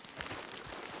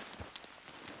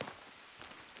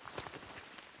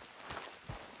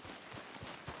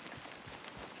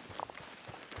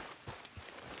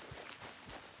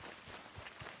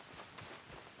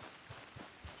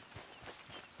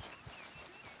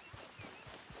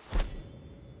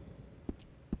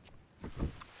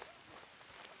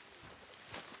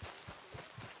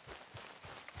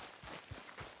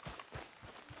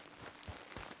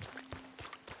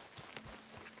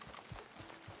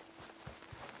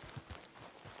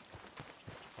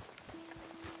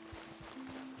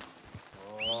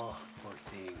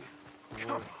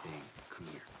 Come on. Come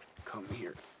here. Come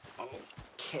here.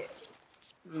 Okay.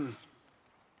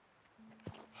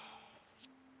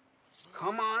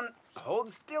 Come on. Hold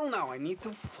still now. I need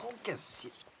to focus.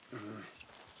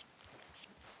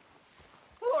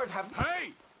 Lord have...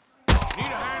 Hey! Need a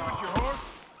hand with your horse?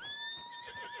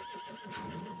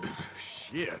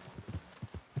 Shit.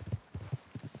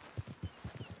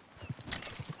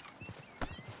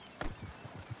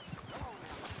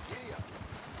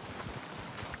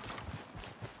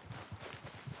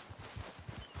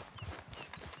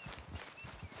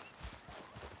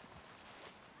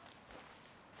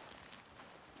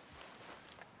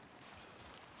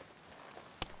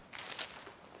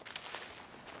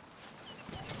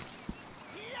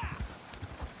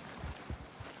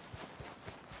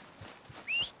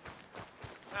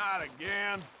 Not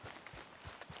again.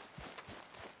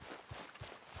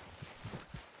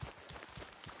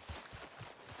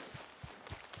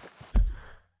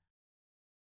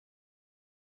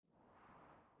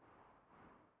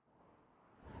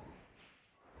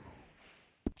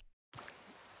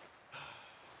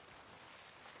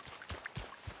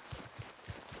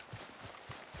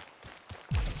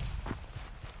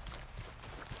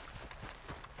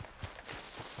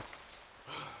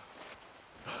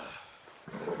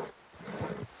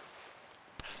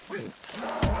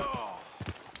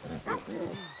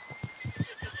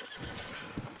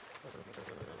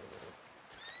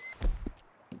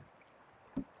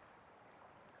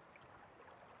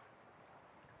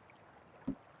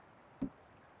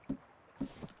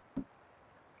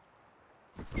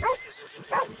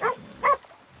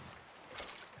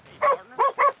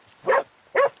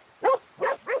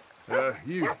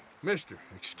 You, mister,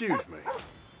 excuse me.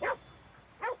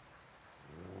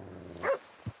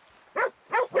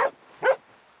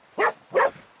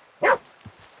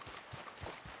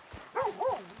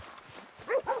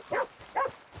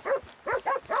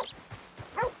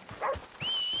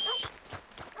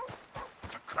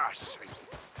 For Christ's sake.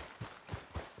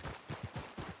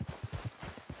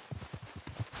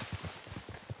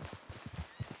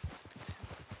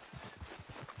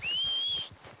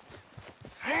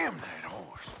 Damn that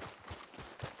horse.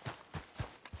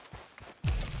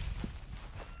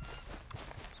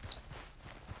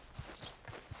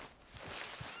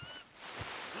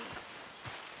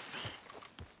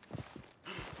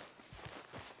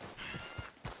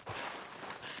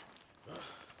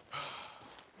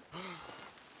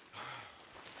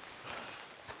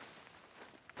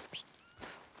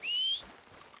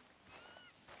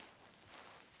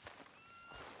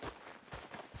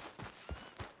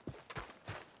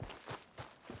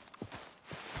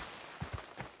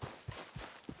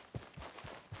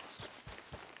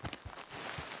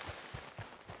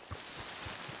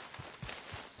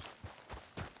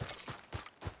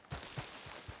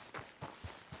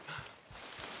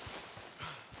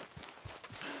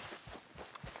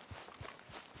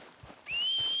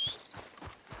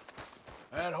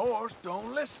 That horse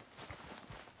don't listen.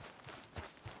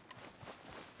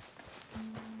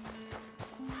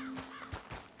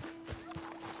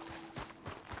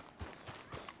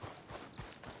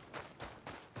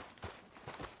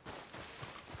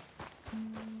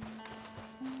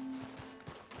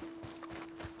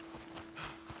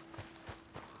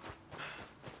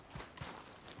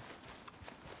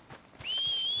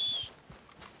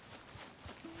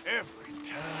 Every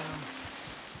time.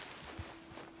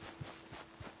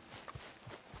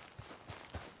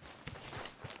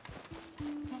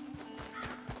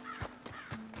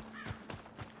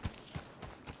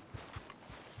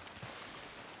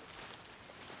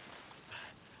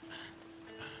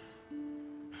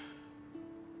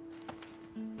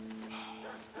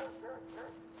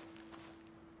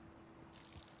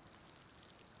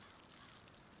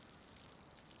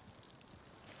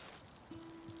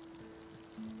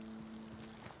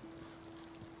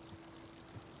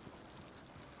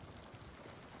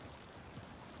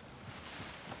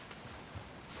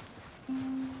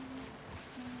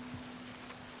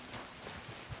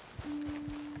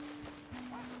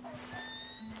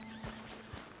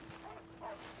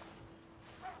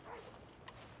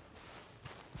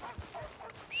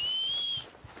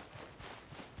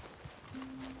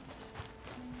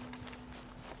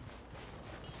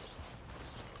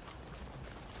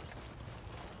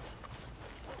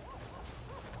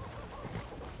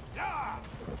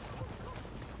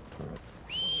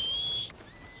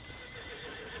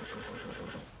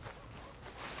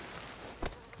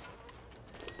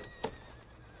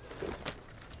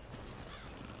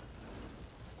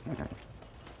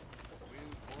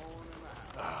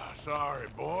 Sorry,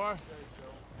 boy.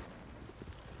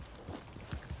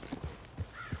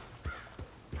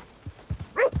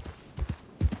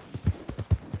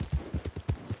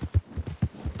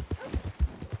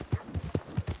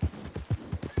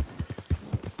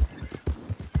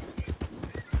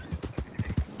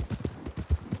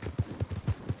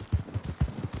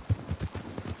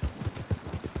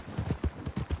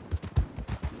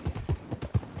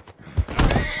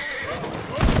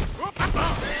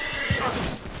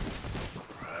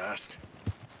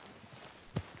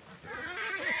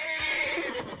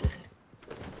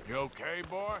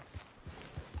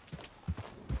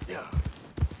 Yeah.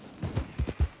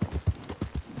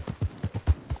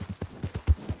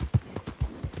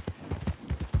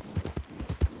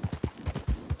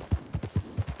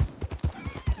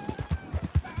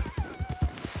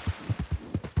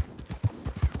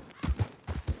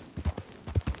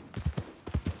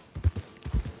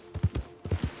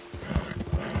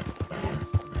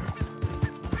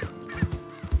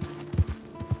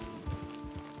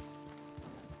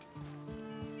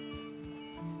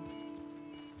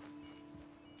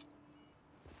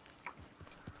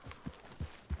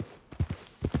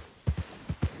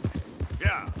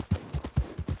 Yeah.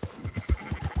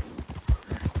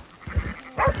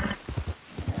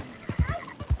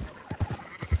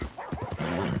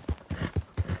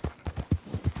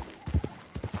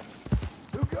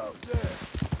 Who goes there?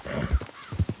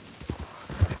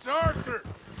 It's Arthur!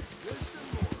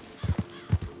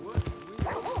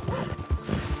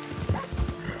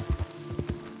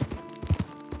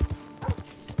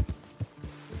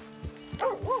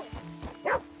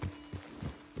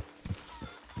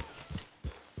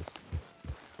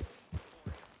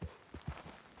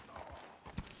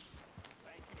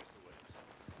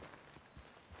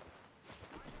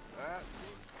 That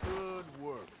was good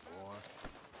work, boy.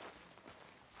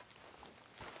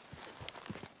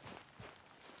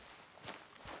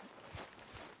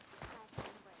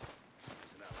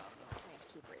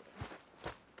 Keep reading.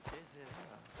 Is it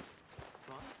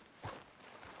fun?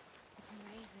 It's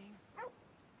amazing.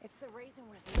 It's the reason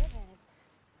we're living.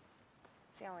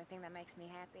 It's the only thing that makes me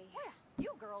happy. Yeah,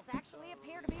 you girls actually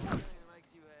appear to be working. Makes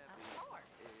you happy. Of course.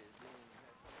 Is being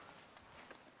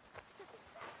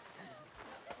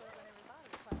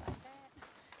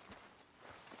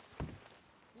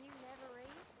You never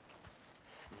read?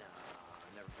 No, I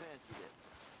never fancied it.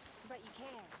 But you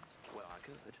can. Well, I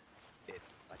could, if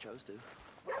I chose to.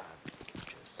 I've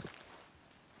just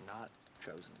not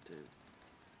chosen to.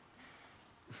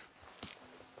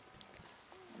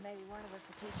 Maybe one of us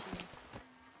will teach you.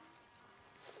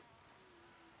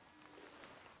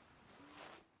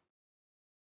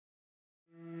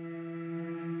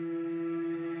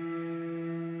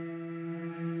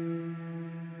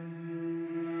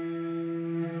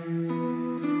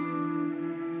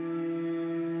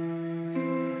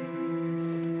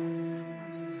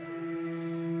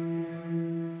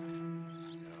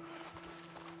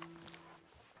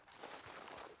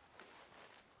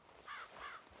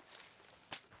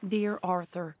 Dear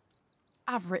Arthur,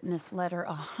 I've written this letter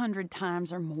 100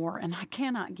 times or more, and I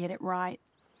cannot get it right.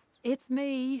 It's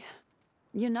me.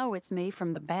 You know it's me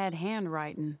from the bad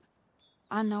handwriting.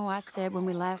 I know I said when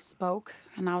we last spoke,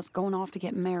 and I was going off to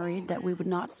get married, that we would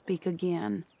not speak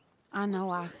again. I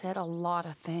know I said a lot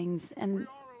of things, and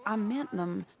I meant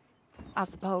them, I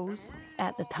suppose,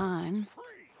 at the time.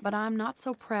 But I'm not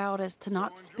so proud as to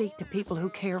not speak to people who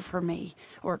care for me,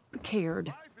 or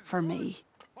cared for me.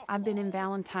 I've been in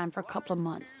Valentine for a couple of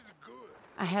months.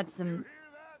 I had some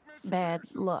bad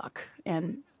luck,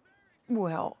 and,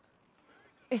 well,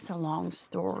 it's a long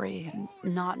story and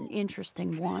not an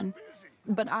interesting one.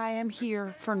 But I am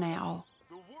here for now.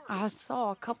 I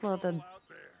saw a couple of the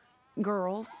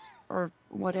girls, or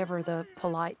whatever the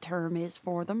polite term is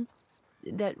for them,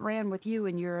 that ran with you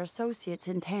and your associates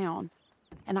in town.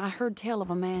 And I heard tell of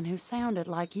a man who sounded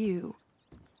like you.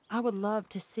 I would love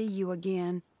to see you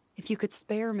again. If you could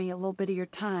spare me a little bit of your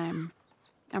time.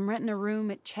 I'm renting a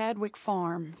room at Chadwick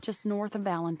Farm, just north of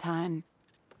Valentine.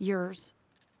 Yours,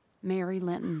 Mary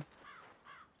Linton.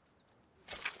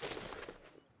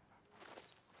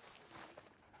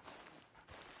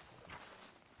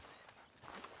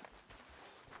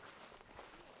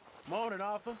 Morning,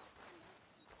 Arthur.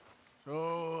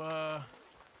 So,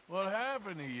 what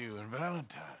happened to you in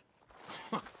Valentine?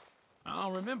 I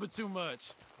don't remember too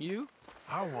much. You?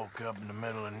 I woke up in the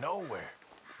middle of nowhere.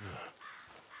 Ugh,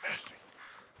 messy.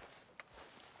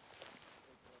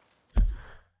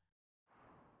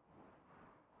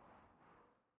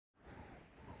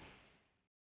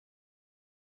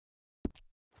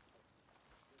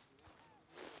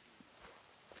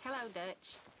 Hello,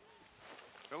 Dutch.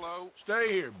 Hello.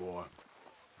 Stay here, boy.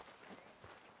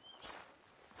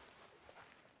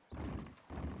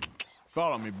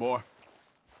 Follow me, boy.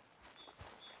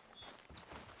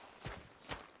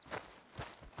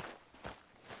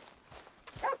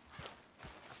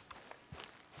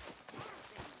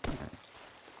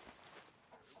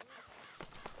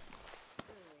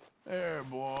 There,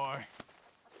 boy.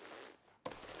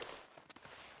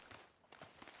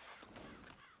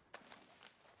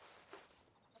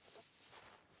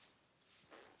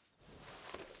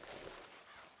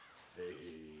 Hey,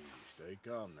 stay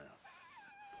calm now.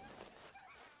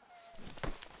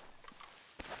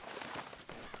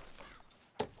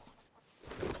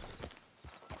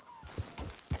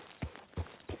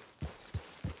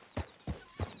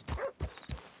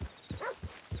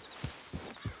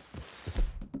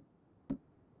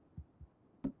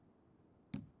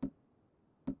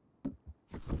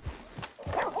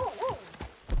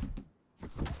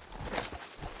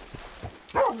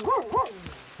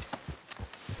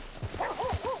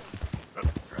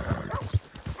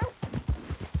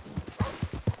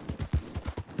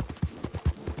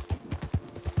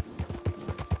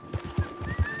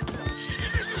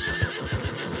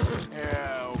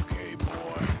 Yeah, okay,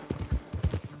 boy.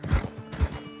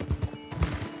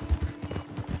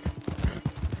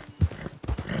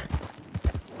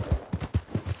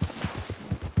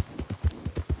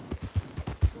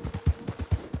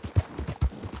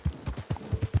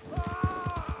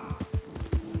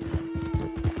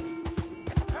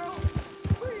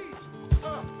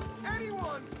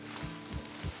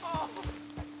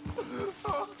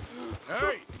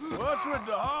 Hey, what's with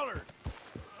the holler?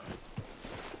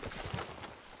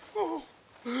 Oh,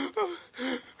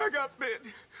 I got bit.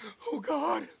 Oh,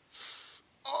 God.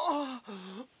 Oh,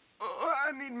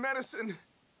 I need medicine.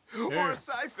 Or Here, a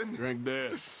siphon. drink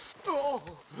this. Oh,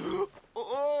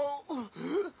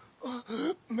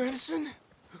 medicine?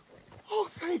 Oh,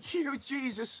 thank you,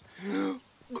 Jesus.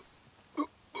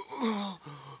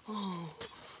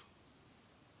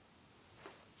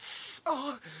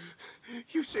 Oh,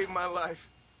 you saved my life.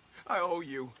 I owe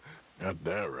you. Got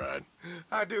that right.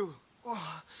 I do.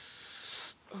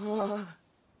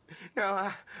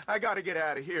 Now, I gotta get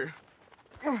out of here.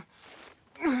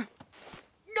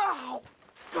 Oh,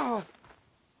 God.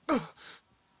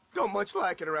 Don't much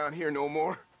like it around here no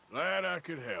more. Glad I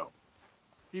could help.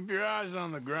 Keep your eyes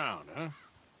on the ground, huh?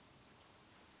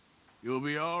 You'll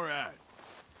be all right.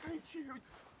 Thank you.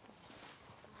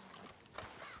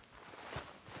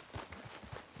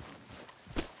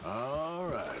 All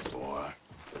right, boy.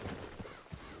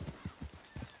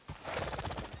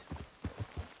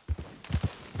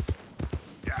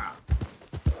 Yeah.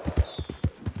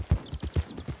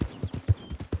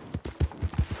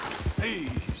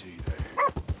 Easy there.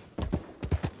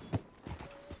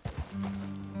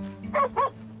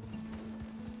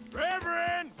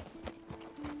 Reverend!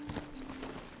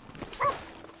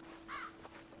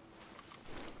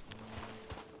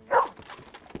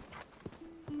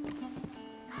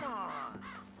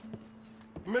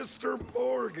 Mr.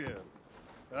 Morgan,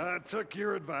 I took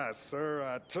your advice, sir.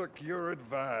 I took your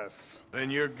advice. Then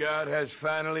your god has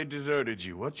finally deserted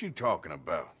you. What you talking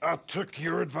about? I took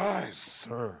your advice,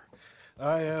 sir.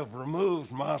 I have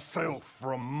removed myself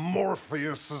from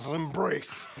Morpheus's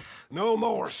embrace. No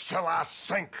more shall I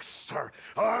sink, sir.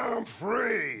 I am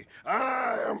free.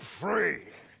 I am free.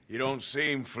 You don't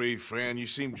seem free, friend. You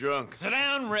seem drunk. Sit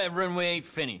down, Reverend. We ain't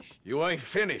finished. You ain't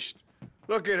finished.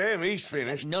 Look at him. He's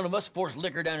finished. None of us forced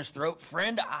liquor down his throat.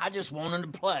 Friend, I just want him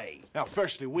to play. Now,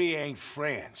 firstly, we ain't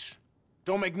friends.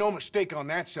 Don't make no mistake on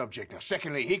that subject. Now,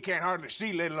 secondly, he can't hardly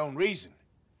see, let alone reason.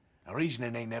 Now,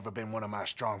 reasoning ain't never been one of my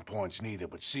strong points neither,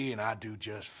 but seeing I do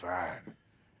just fine.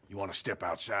 You want to step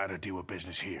outside or deal with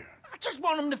business here? I just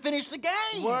want him to finish the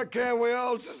game. Why can't we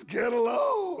all just get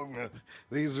along?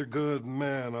 These are good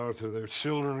men, Arthur. They're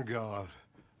children of God.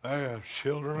 They're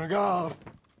children of God.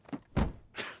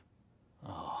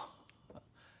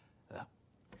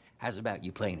 How's about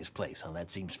you playing his place, huh?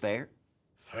 That seems fair?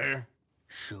 Fair?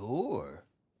 Sure.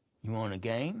 You want a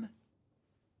game?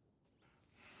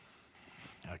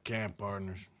 I can't,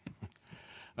 partners.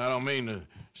 I don't mean to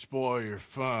spoil your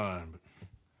fun, but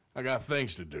I got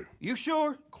things to do. You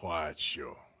sure? Quite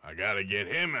sure. I gotta get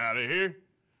him out of here.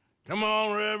 Come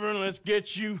on, Reverend, let's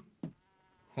get you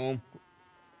home.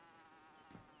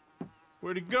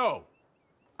 Where'd he go?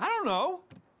 I don't know.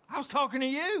 I was talking to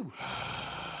you.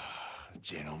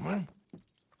 Gentlemen.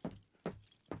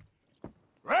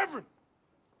 Reverend!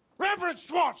 Reverend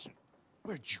Swanson!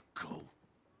 Where'd you go?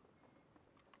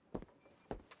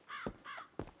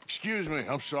 Excuse me,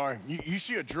 I'm sorry. You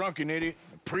see a drunken idiot,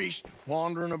 a priest,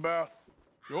 wandering about?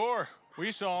 Sure,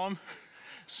 we saw him,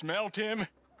 smelt him,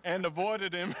 and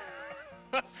avoided him.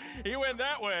 He went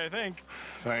that way, I think.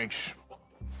 Thanks.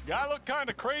 Guy looked kind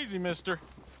of crazy, mister.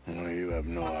 Well, you have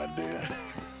no idea.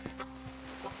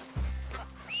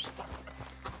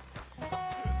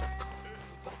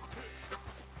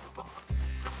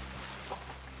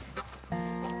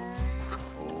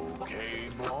 Okay,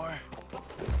 boy.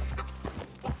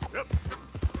 Yep.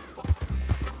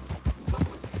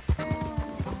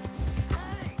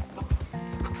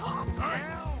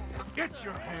 Get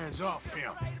your hands off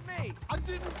him. I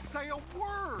didn't say a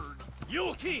word.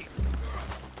 You'll keep.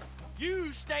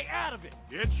 You stay out of it.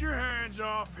 Get your hands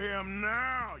off him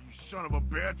now, you son of a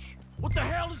bitch. What the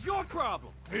hell is your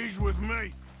problem? He's with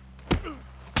me.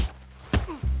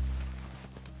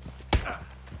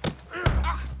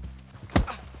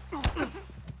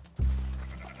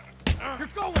 You're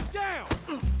going down.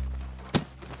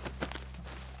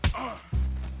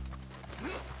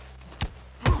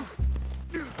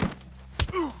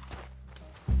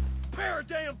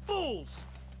 fools!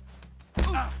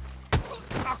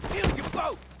 I'll kill you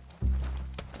both!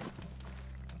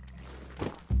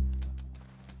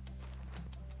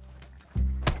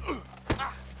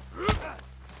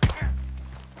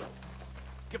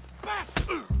 You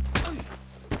bastard!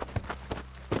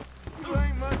 You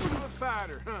ain't much of a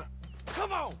fighter, huh?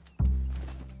 Come on!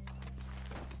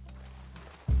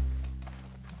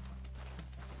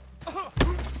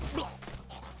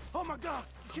 Oh my God,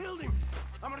 you killed him!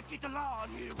 I'm gonna keep the law on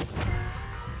you.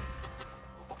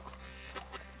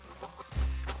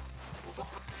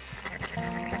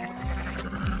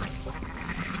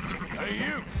 Hey,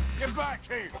 you! Get back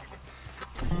here!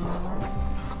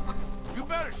 You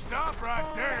better stop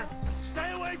right there!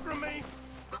 Stay away from me!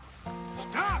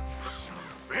 Stop, you son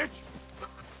of a bitch!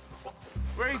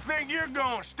 Where do you think you're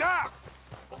going? Stop!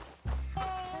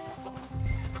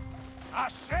 I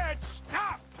said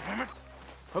stop, damn it!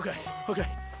 Okay, okay.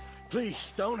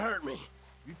 Please, don't hurt me.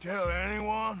 You tell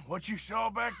anyone what you saw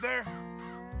back there,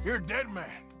 you're a dead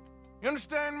man. You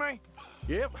understand me?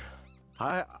 Yep.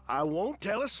 I won't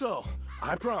tell a soul.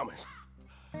 I promise.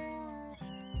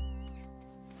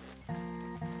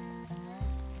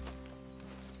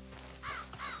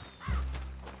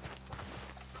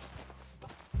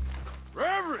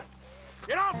 Reverend,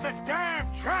 get off the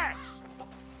damn tracks!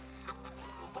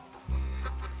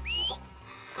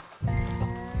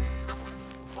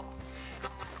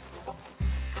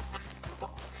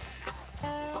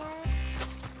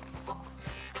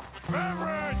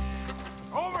 Reverend!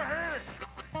 Over here!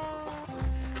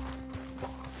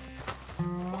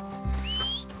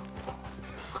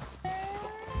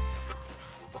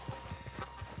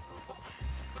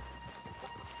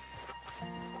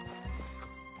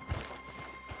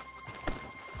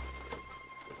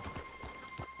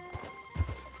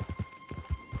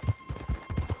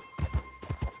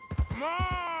 Come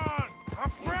on! My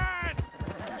friend!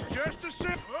 It's just a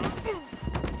simple...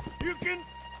 You can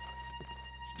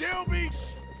still be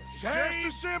saved. Just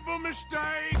a simple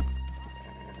mistake.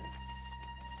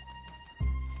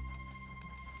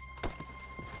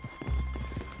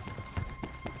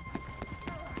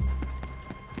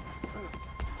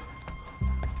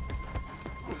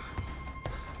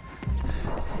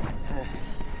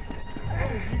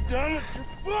 You done with your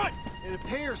foot? It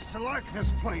appears to like this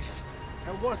place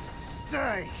and wants to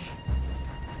stay.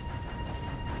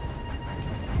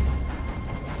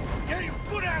 Get your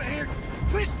foot out of here!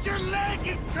 Twist your leg,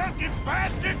 you drunken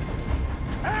bastard!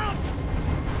 Help!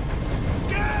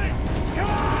 Get it!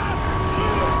 Come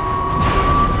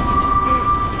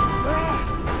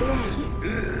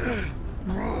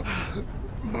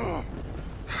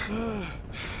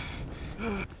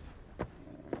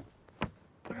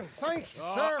Thank you,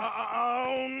 sir.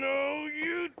 Oh, no,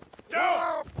 you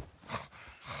don't!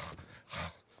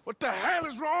 What the hell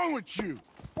is wrong with you?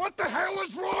 What the hell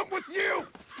is wrong with you?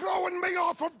 Throwing me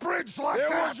off a bridge like There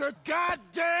that? was a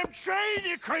goddamn train,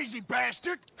 you crazy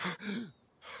bastard!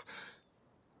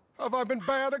 Have I been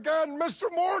bad again,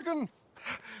 Mr. Morgan?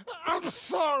 I'm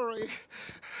sorry.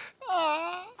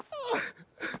 I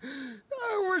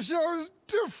wish I was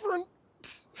different.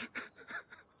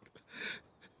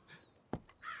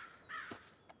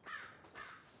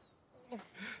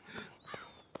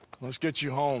 Let's get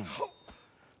you home.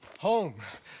 Home?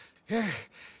 Yeah,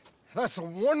 that's a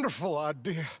wonderful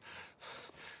idea.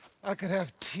 I could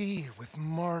have tea with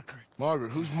Margaret.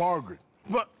 Margaret? Who's Margaret?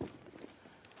 What?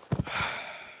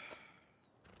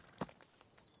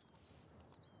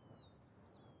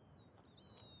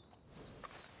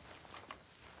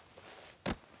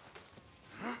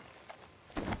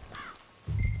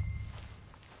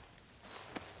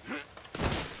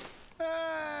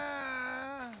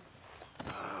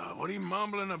 What are you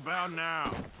mumbling about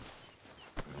now?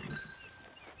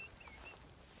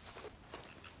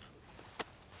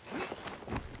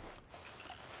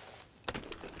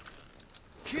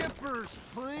 Kippers,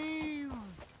 please.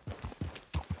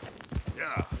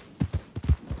 Yeah.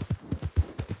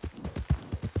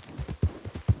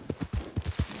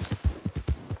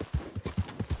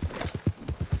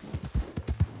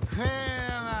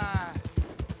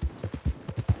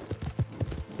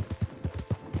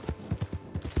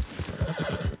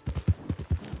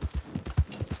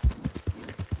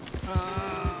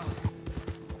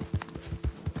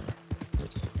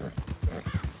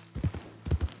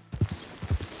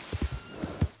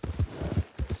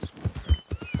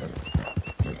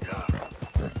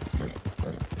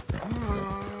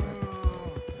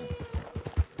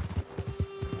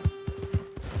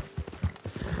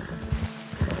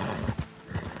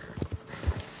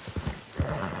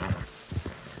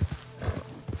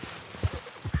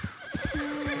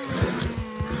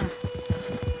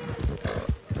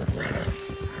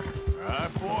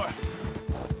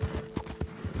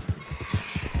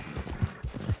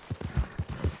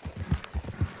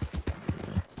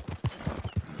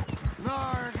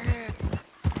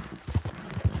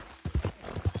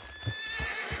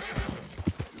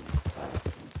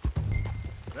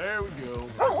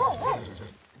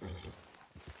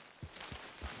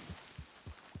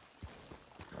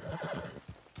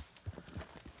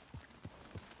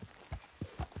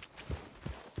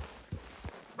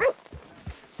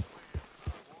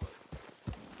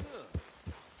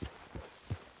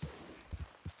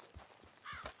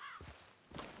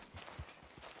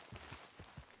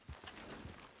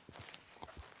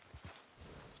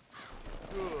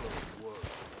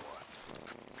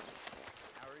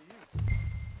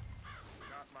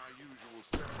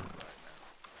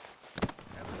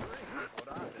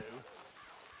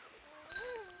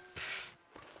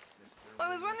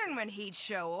 was wondering when he'd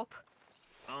show up.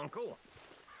 Uncle.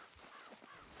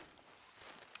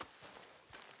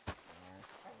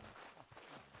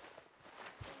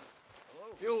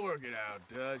 You'll work it out,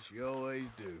 Dutch. You always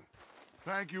do.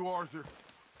 Thank you, Arthur.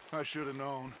 I should have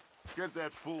known. Get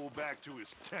that fool back to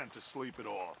his tent to sleep it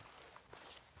off.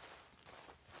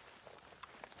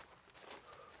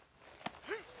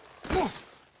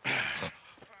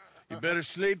 You better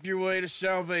sleep your way to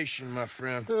salvation, my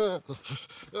friend. Oh,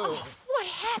 what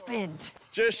happened?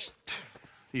 Just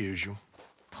the usual.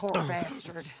 Poor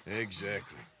bastard.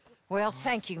 Exactly. Well,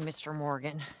 thank you, Mr.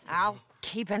 Morgan. I'll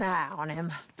keep an eye on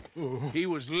him. He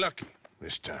was lucky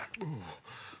this time.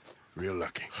 Real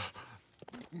lucky.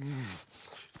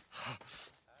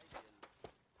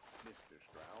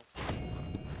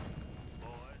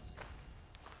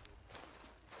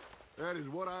 That is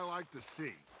what I like to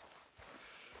see.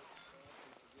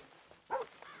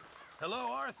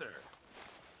 Hello, Arthur.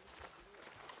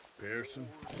 Pearson?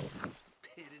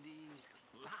 Stupidity,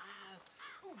 lies.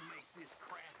 Who makes this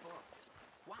crap up?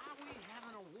 Why are we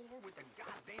having a war with the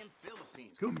goddamn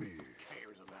Philippines? Come here. Who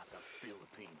cares about the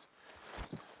Philippines?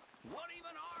 What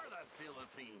even are the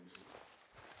Philippines?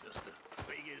 Just the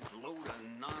biggest load of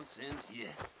nonsense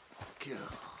yet. God.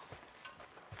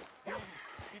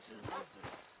 It's enough to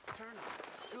turn a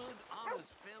good,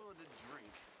 honest fella to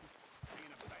drink.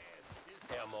 Ain't a bad.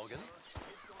 Herr Morgan?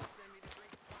 It's gonna send me to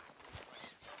drink.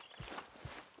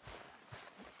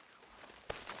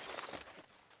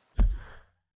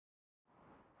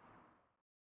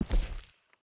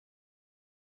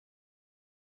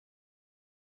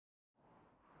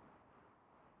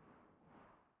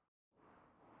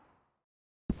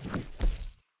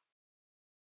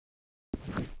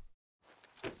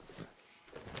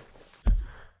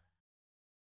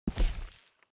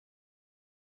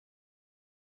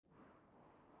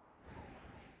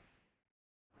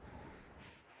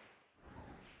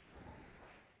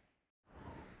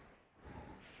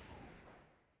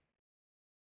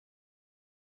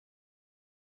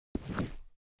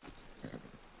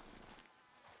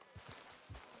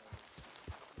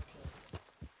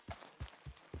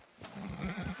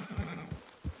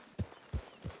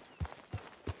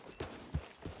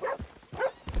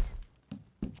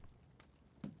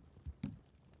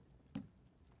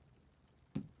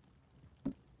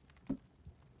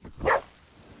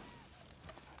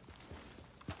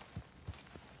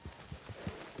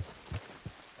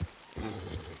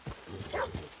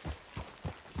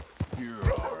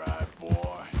 You're all right, boy.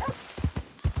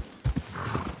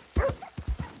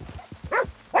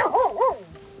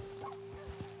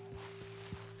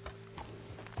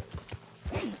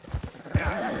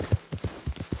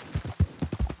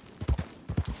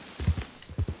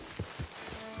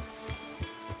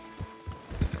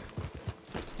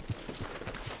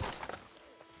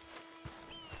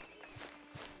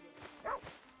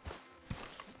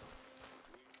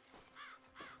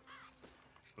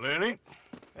 Lenny?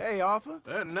 Hey, Arthur.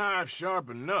 That knife's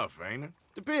sharp enough, ain't it?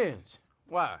 Depends.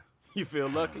 Why? You feel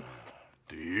lucky?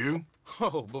 Do you?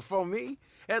 Oh, before me,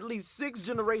 at least 6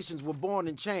 generations were born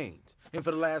in chains. And for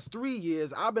the last 3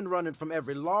 years, I've been running from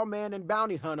every lawman and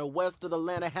bounty hunter west of the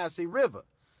Lannahechee River.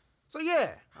 So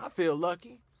yeah, I feel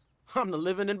lucky. I'm the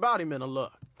living embodiment of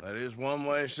luck. That is one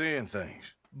way of seeing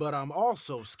things. But I'm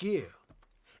also skilled.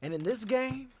 And in this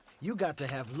game, you got to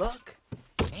have luck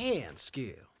and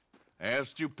skill. And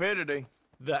stupidity.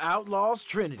 The Outlaw's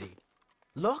Trinity.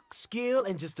 Luck, skill,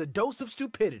 and just a dose of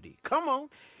stupidity. Come on,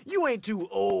 you ain't too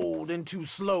old and too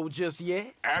slow just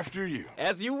yet. After you.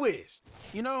 As you wish.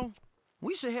 You know,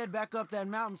 we should head back up that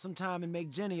mountain sometime and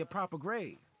make Jenny a proper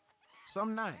grave.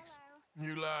 Something nice.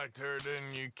 You liked her,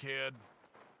 didn't you, kid?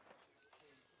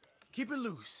 Keep it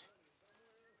loose.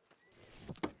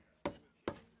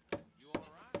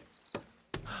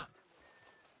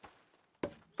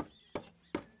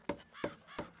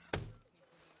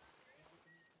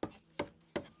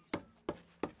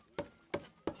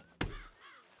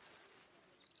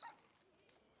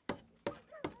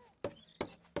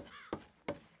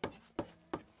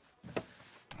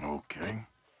 Okay.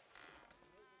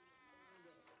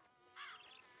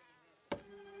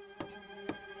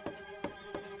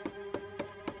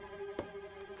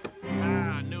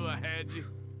 I knew I had you.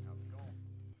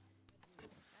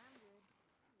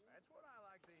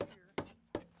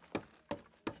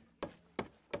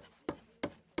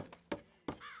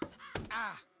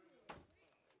 Ah!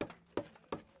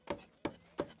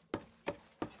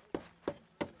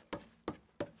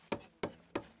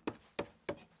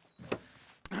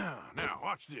 Now,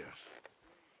 watch this.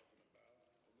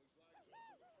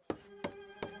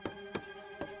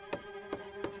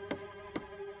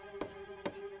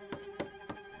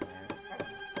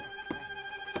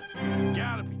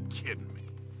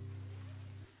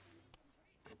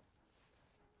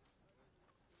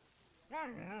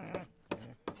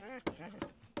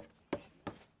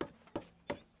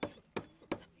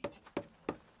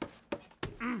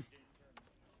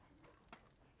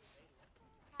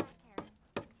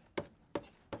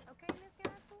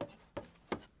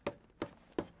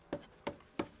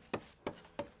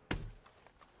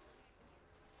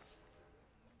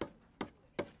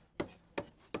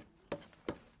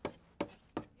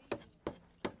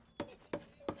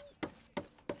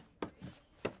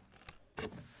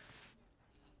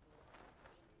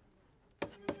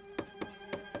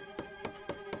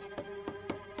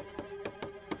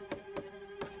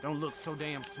 Don't look so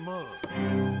damn smug.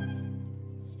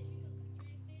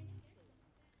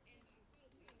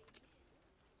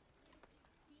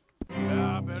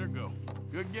 Yeah, I better go.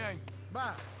 Good game.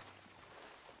 Bye.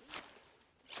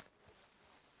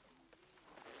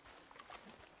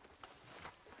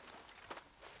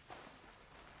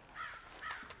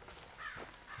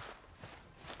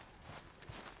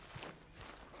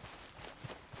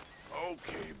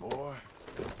 Okay, boy.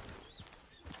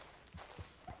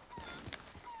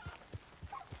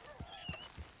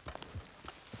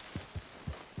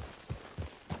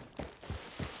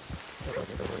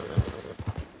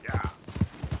 Yeah.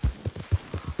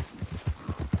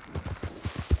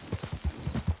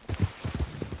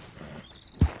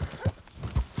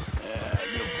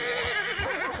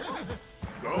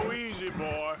 Go easy,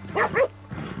 boy.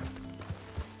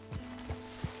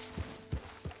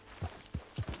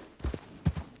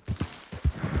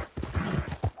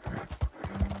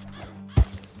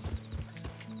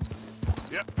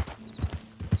 Yep.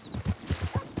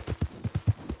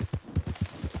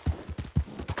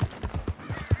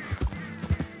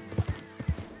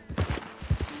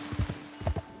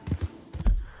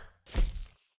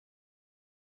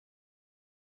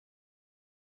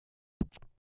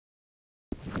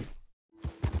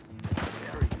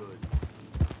 Very good.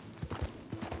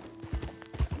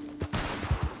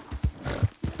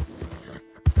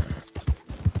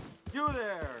 You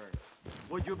there!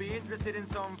 Would you be interested in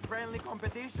some friendly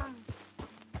competition?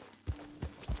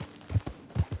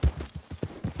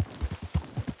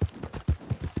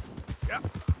 Yep.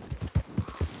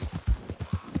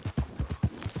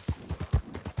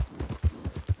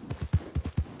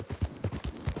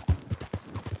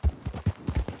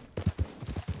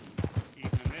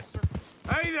 Evening, mister.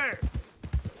 Hey there!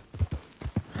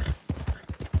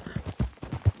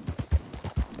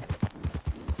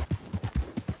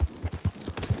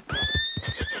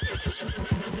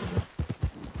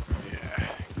 Yeah,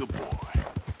 good boy.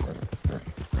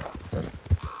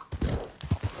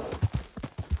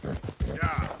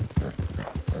 Yeah.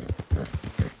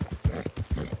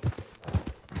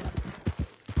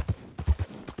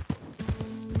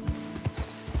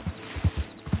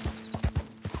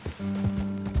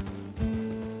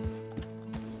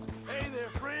 Hey there,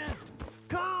 friend.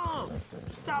 Come!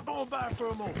 Stop on by for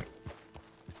a moment.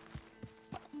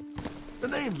 The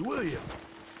name's William.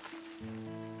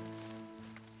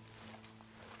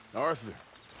 Arthur,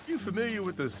 you familiar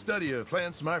with the study of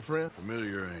plants, my friend?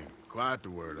 Familiar ain't quite the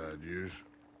word I'd use.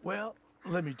 Well,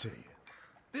 let me tell you.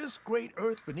 This great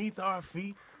earth beneath our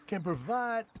feet can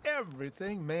provide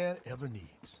everything man ever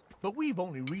needs. But we've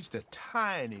only reached a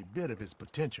tiny bit of its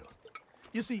potential.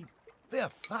 You see, there are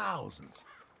thousands,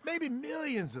 maybe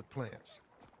millions of plants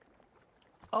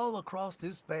all across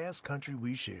this vast country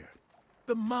we share.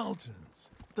 The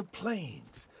mountains, the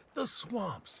plains, the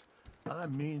swamps. I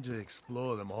mean to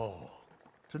explore them all,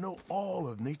 to know all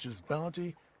of nature's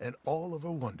bounty and all of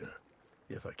her wonder,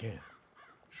 if I can.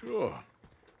 Sure.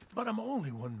 But I'm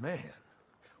only one man.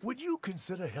 Would you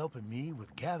consider helping me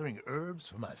with gathering herbs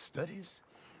for my studies?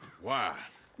 Why?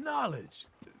 Knowledge,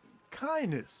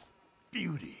 kindness,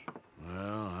 beauty.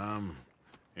 Well, I'm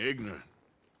ignorant,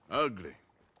 ugly,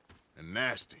 and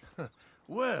nasty.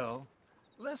 Well,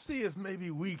 let's see if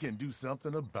maybe we can do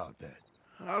something about that.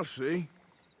 I'll see.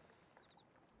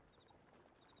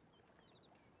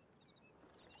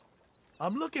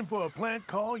 I'm looking for a plant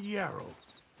called yarrow.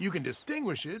 You can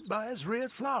distinguish it by its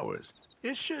red flowers.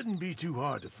 It shouldn't be too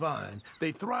hard to find.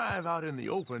 They thrive out in the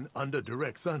open under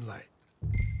direct sunlight.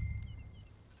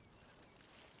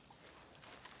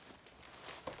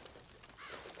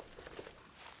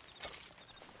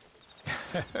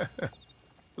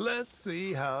 Let's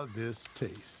see how this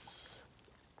tastes.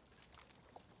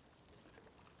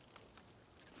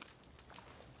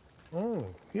 Oh,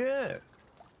 yeah.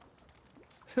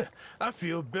 I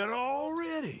feel better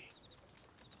already.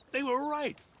 They were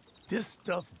right. This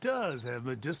stuff does have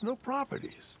medicinal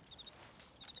properties.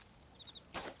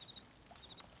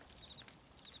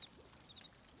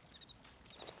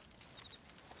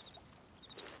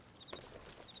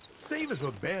 Save it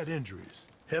for bad injuries.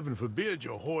 Heaven forbid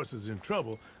your horse is in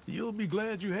trouble. You'll be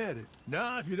glad you had it.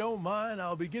 Now, if you don't mind,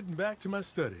 I'll be getting back to my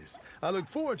studies. I look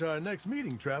forward to our next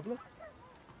meeting, traveler.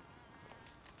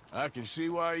 I can see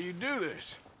why you do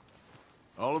this.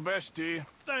 All the best to you.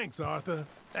 Thanks, Arthur.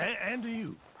 And to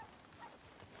you.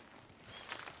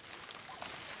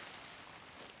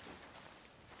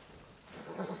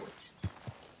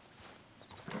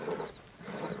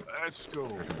 Let's go,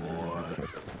 boy.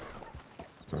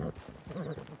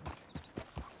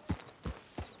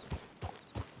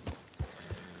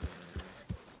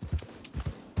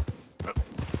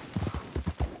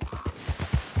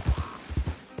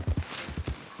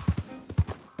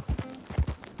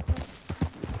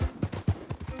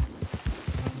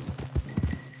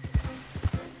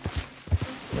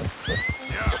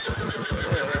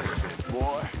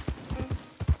 Boy.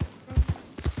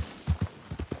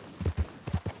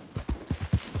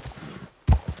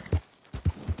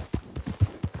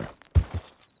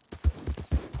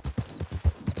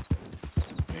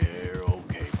 You're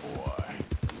okay, boy.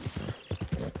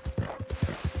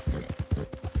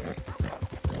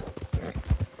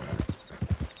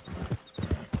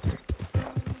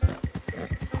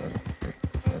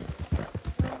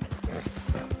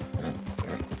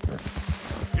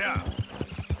 Yeah.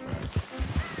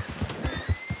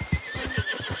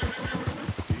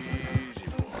 Easy,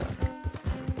 boy.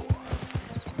 Good boy.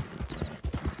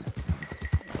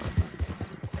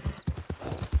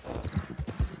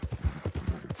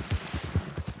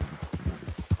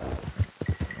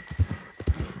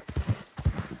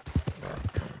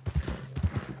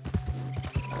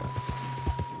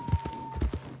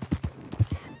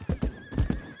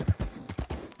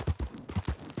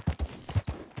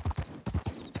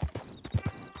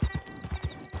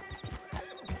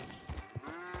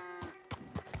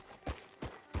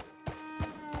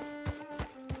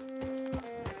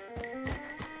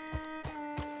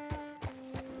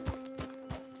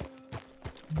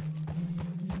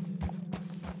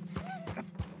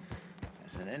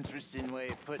 That's an interesting way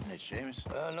of putting it, Seamus.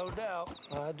 No doubt.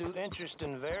 I do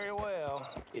interesting very well.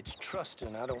 It's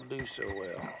trusting I don't do so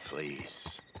well. Please.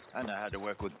 I know how to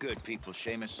work with good people,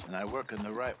 Seamus, and I work in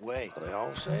the right way. They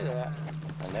all say that.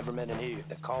 I never met an idiot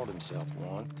that called himself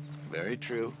one. Very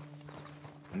true.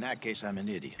 In that case, I'm an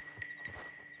idiot.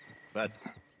 But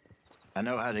I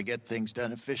know how to get things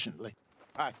done efficiently.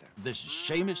 Arthur, this is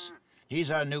Seamus. He's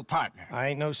our new partner. I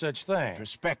ain't no such thing.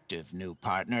 Prospective new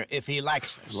partner, if he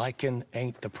likes us. Liking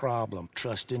ain't the problem.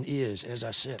 Trusting is. As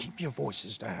I said, keep your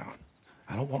voices down.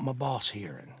 I don't want my boss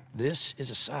hearing. This is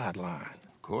a sideline.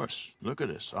 Of course. Look at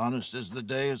us. Honest as the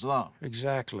day is long.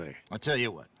 Exactly. I'll tell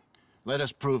you what. Let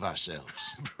us prove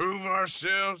ourselves. Prove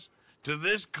ourselves? To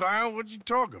this clown? What you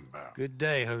talking about? Good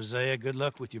day, Hosea. Good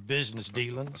luck with your business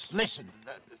dealings. Listen,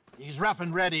 he's rough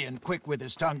and ready and quick with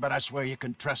his tongue, but I swear you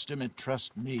can trust him and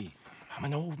trust me. I'm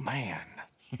an old man.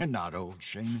 You're not old,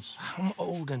 Seamus. I'm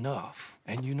old enough.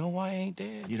 And you know why I ain't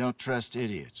dead? You don't trust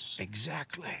idiots.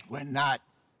 Exactly. We're not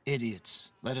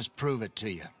idiots. Let us prove it to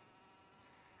you.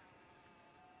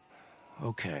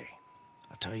 Okay.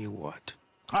 I'll tell you what.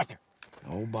 Arthur.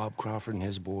 Old Bob Crawford and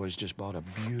his boys just bought a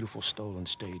beautiful stolen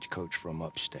stagecoach from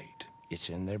upstate. It's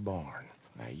in their barn.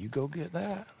 Now, you go get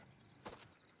that,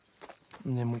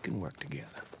 and then we can work together.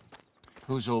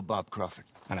 Who's old Bob Crawford?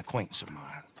 An acquaintance of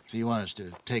mine. So you want us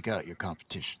to take out your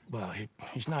competition? Well,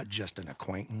 he's not just an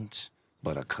acquaintance,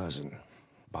 but a cousin.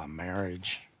 By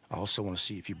marriage. I also want to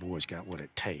see if you boys got what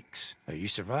it takes. Now, you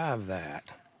survive that.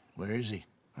 Where is he?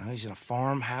 He's in a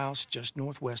farmhouse just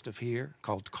northwest of here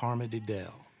called Carmody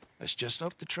Dell. It's just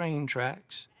up the train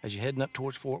tracks as you're heading up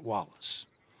towards Fort Wallace.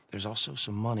 There's also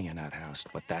some money in that house,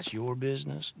 but that's your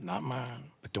business, not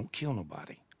mine. But don't kill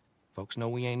nobody. Folks know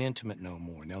we ain't intimate no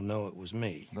more, and they'll know it was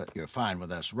me. But you're fine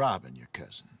with us robbing your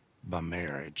cousin. By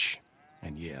marriage.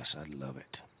 And yes, I'd love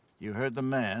it. You heard the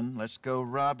man. Let's go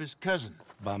rob his cousin.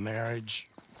 By marriage.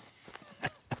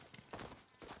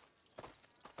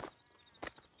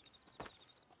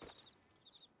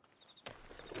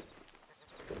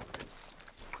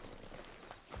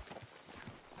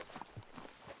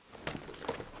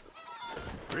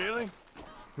 Really?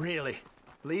 Really.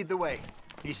 Lead the way.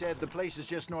 He said the place is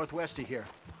just northwest of here.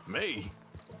 Me?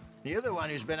 You're the one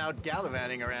who's been out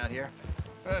gallivanting around here.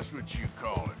 That's what you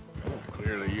call it.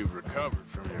 Clearly you've recovered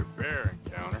from your bear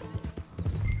encounter.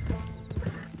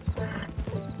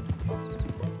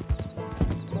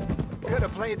 Could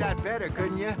have played that better,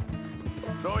 couldn't you?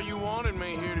 Thought you wanted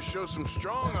me here to show some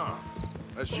strong arm.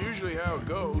 That's usually how it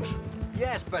goes.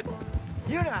 Yes, but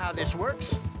you know how this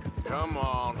works. Come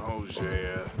on,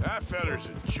 Hosea. That feller's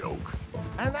a joke.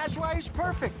 And that's why he's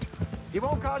perfect. He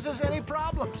won't cause us any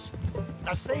problems.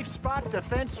 A safe spot to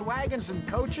fence wagons and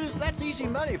coaches, that's easy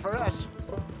money for us.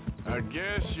 I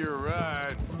guess you're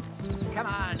right. Come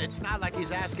on, it's not like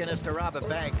he's asking us to rob a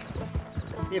bank.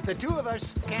 If the two of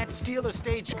us can't steal a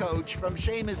stagecoach from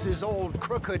Seamus's old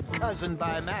crooked cousin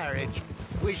by marriage,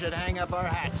 we should hang up our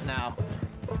hats now.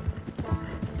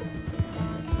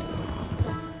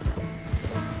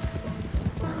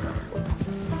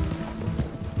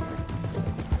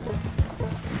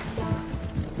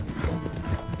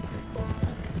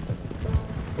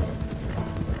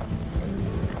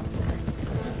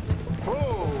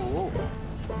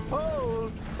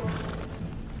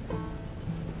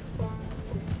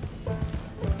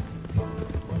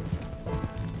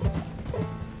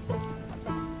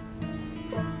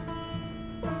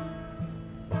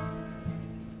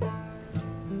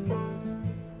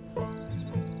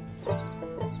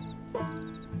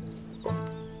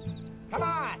 Come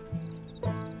on!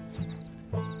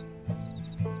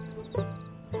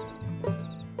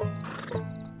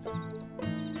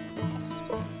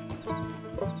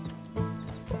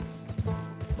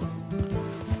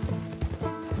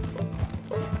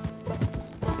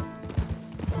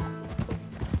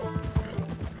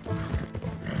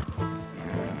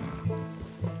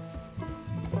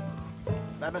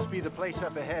 That must be the place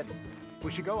up ahead.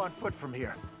 We should go on foot from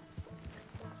here.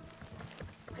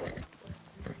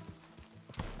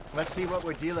 Let's see what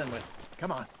we're dealing with.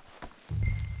 Come on.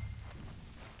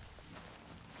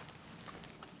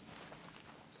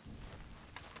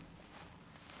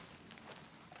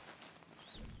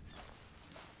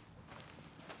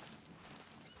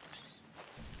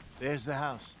 There's the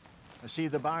house. I see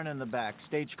the barn in the back.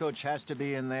 Stagecoach has to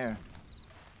be in there.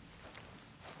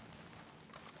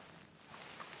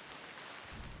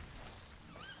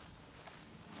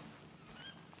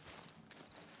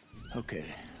 Okay,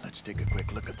 let's take a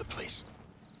quick look at the place.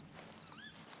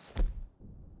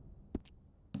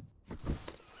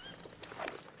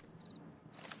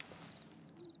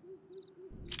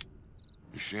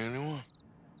 You see anyone?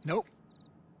 Nope.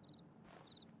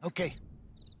 Okay.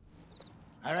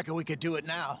 I reckon we could do it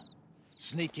now.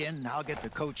 Sneak in, I'll get the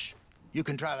coach. You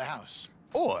can try the house.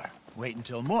 Or wait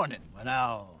until morning, when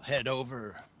I'll head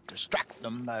over, distract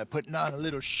them by putting on a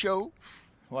little show,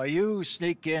 while you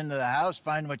sneak into the house,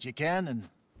 find what you can, and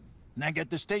then get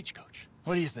the stagecoach.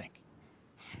 What do you think?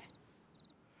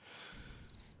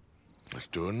 Let's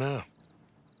do it now.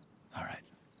 All right.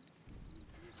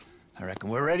 I reckon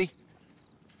we're ready.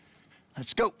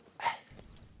 Let's go.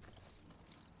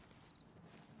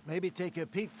 Maybe take a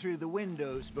peek through the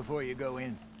windows before you go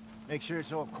in. Make sure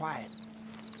it's all quiet.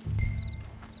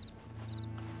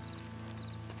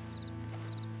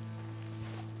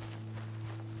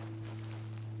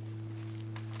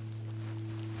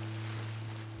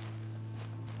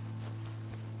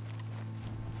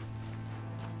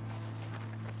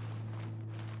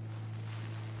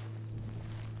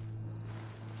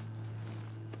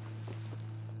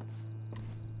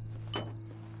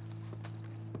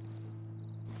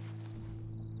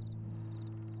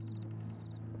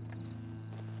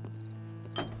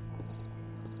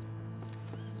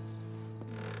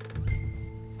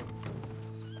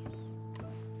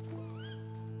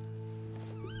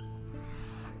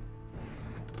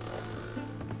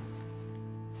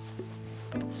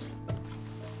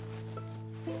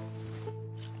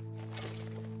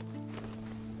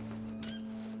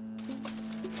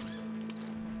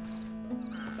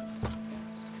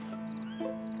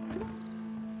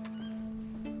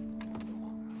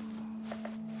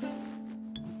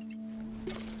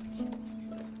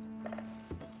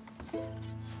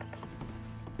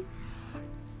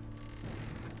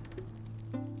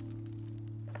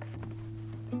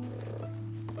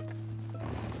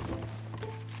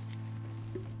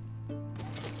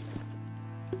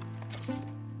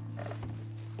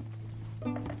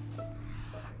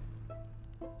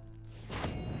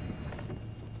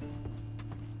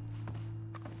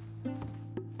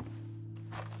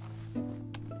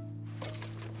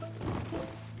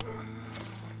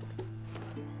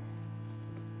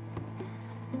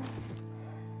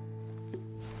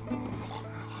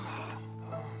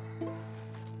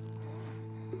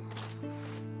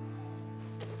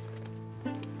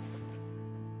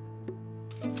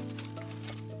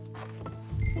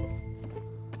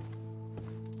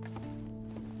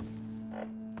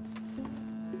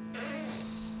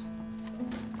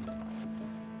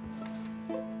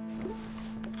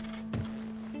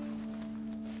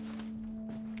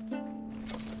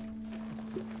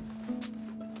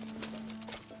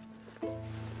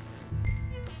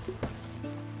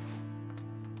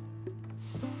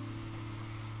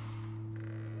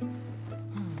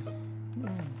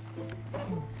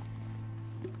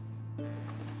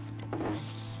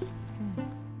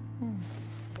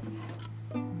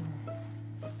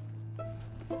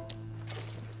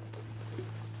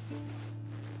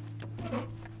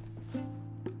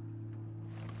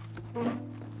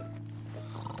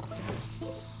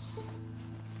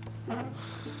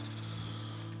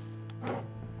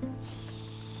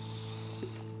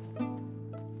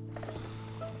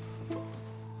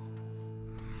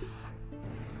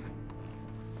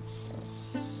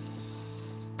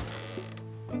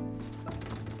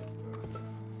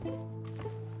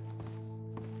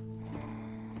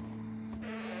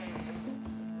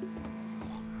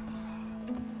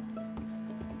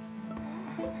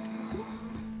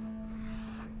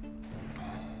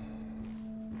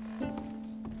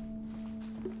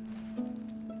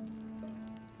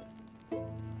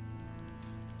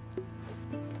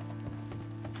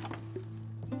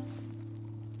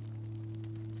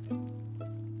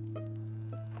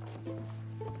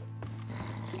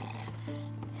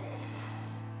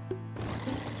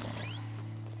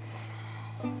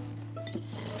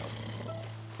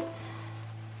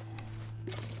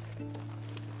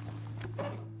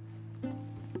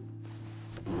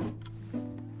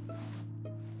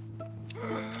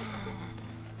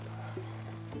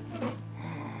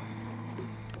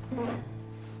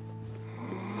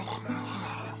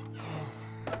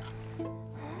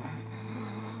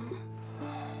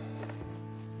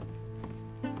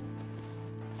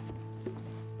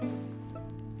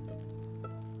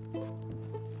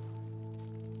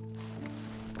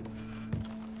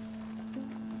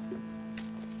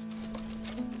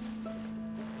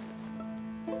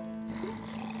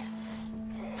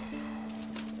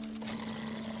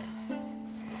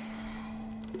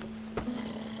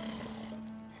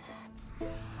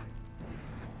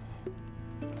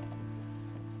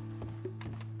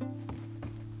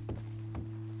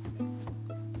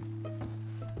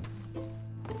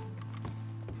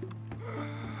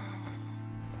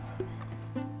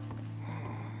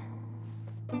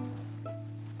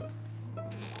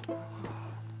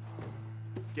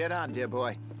 Get on, dear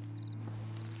boy.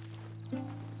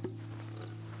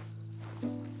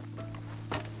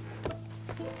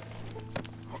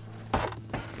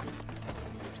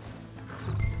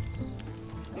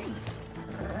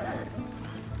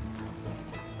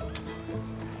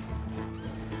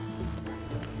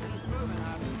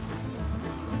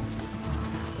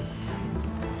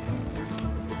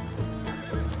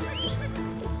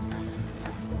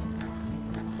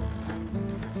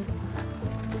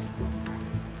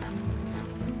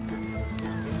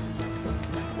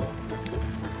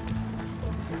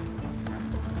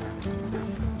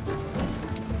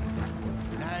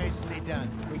 Nicely done.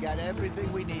 We got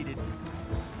everything we needed.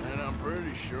 And I'm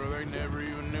pretty sure they never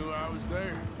even knew I was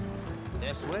there.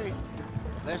 This way.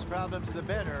 Less problems the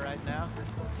better right now.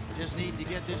 Just need to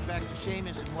get this back to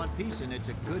Seamus in one piece and it's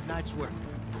a good night's work.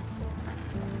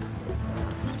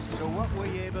 So what were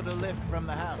you able to lift from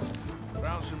the house?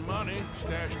 Found some money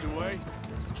stashed away.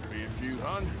 Must be a few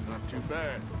hundred, not too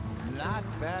bad. Not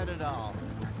bad at all.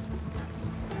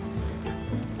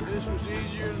 This was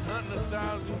easier than hunting a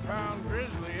 1,000-pound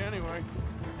grizzly anyway.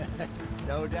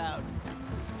 No doubt.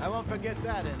 I won't forget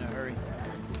that in a hurry.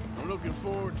 I'm looking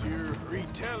forward to your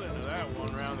retelling of that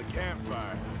one around the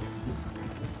campfire.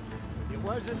 It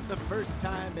wasn't the first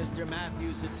time Mr.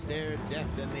 Matthews had stared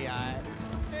death in the eye.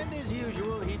 And as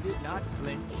usual, he did not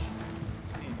flinch.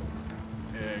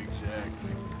 Yeah,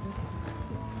 exactly.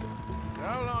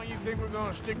 How long you think we're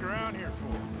gonna stick around here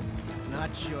for?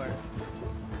 Not sure.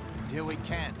 Until we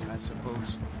can't, I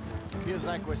suppose. Feels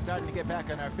like we're starting to get back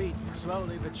on our feet,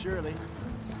 slowly but surely.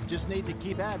 Just need to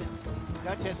keep at it.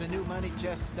 Dutch has a new money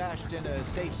chest stashed in a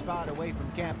safe spot away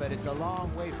from camp, but it's a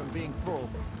long way from being full.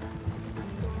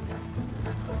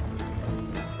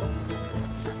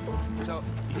 So,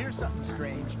 here's something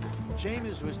strange.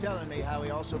 Seamus was telling me how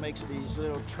he also makes these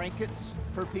little trinkets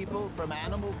for people from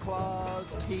animal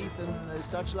claws, teeth, and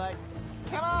such like.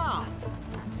 Come on!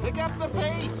 Pick up the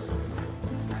pace!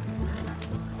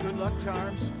 Good luck,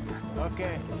 Charms.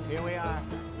 Okay, here we are.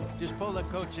 Just pull the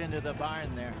coach into the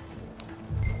barn there.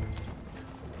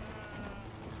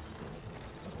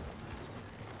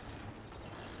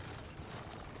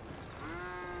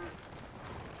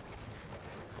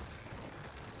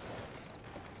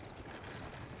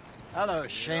 Hello,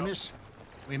 Seamus.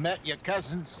 We met your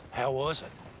cousins. How was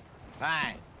it?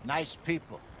 Fine. Nice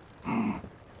people.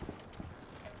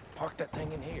 Park that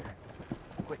thing in here.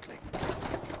 Quickly.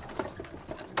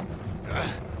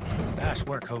 Nice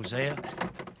work, Hosea.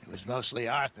 It was mostly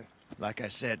Arthur. Like I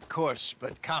said, coarse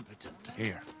but competent.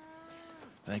 Here.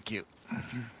 Thank you.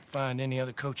 If you find any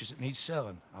other coaches that need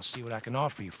selling, I'll see what I can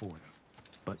offer you for them.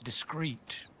 But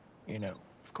discreet, you know.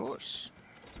 Of course.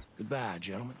 Goodbye,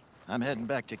 gentlemen. I'm heading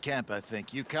back to camp, I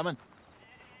think. You coming?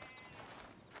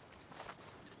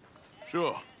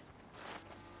 Sure.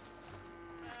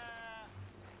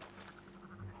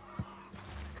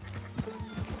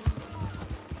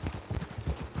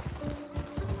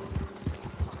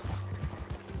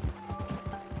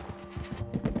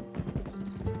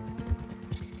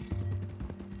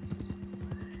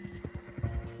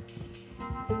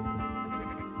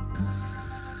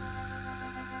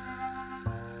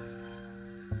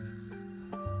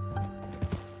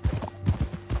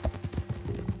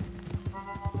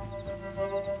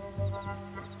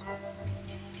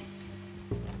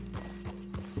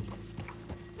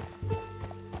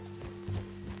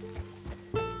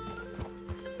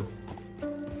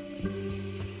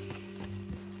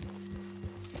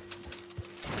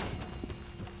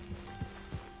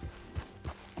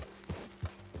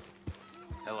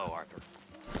 Hello, Arthur.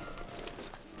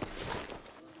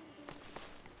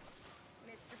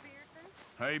 Mr. Pearson?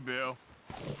 Hey, Bill.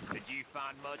 Did you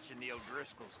find much in the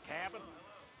O'Driscoll's cabin?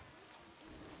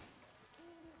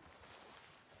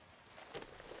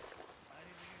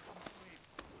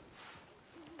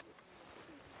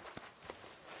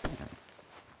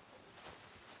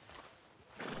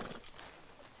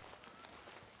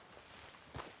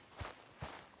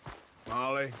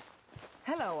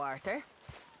 Arthur.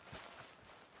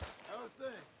 How's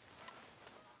things?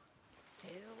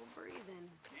 Still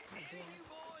breathing. Any of you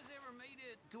boys ever made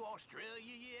it to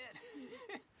Australia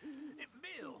yet?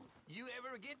 Bill, you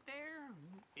ever get there?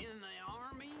 In the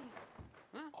army?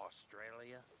 Huh?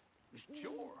 Australia?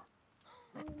 Sure.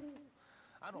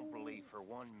 I don't believe for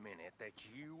 1 minute that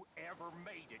you ever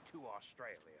made it to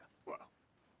Australia. Well,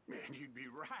 man, you'd be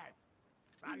right.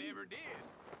 I never did.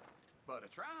 But I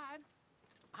tried.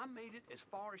 I made it as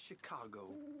far as Chicago.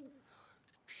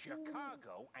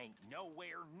 Chicago ain't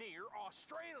nowhere near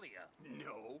Australia.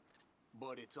 No,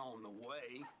 but it's on the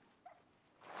way.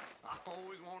 I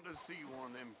always wanted to see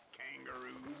one of them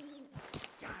kangaroos.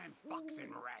 Giant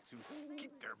foxing rats who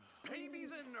keep their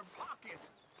babies in their pockets.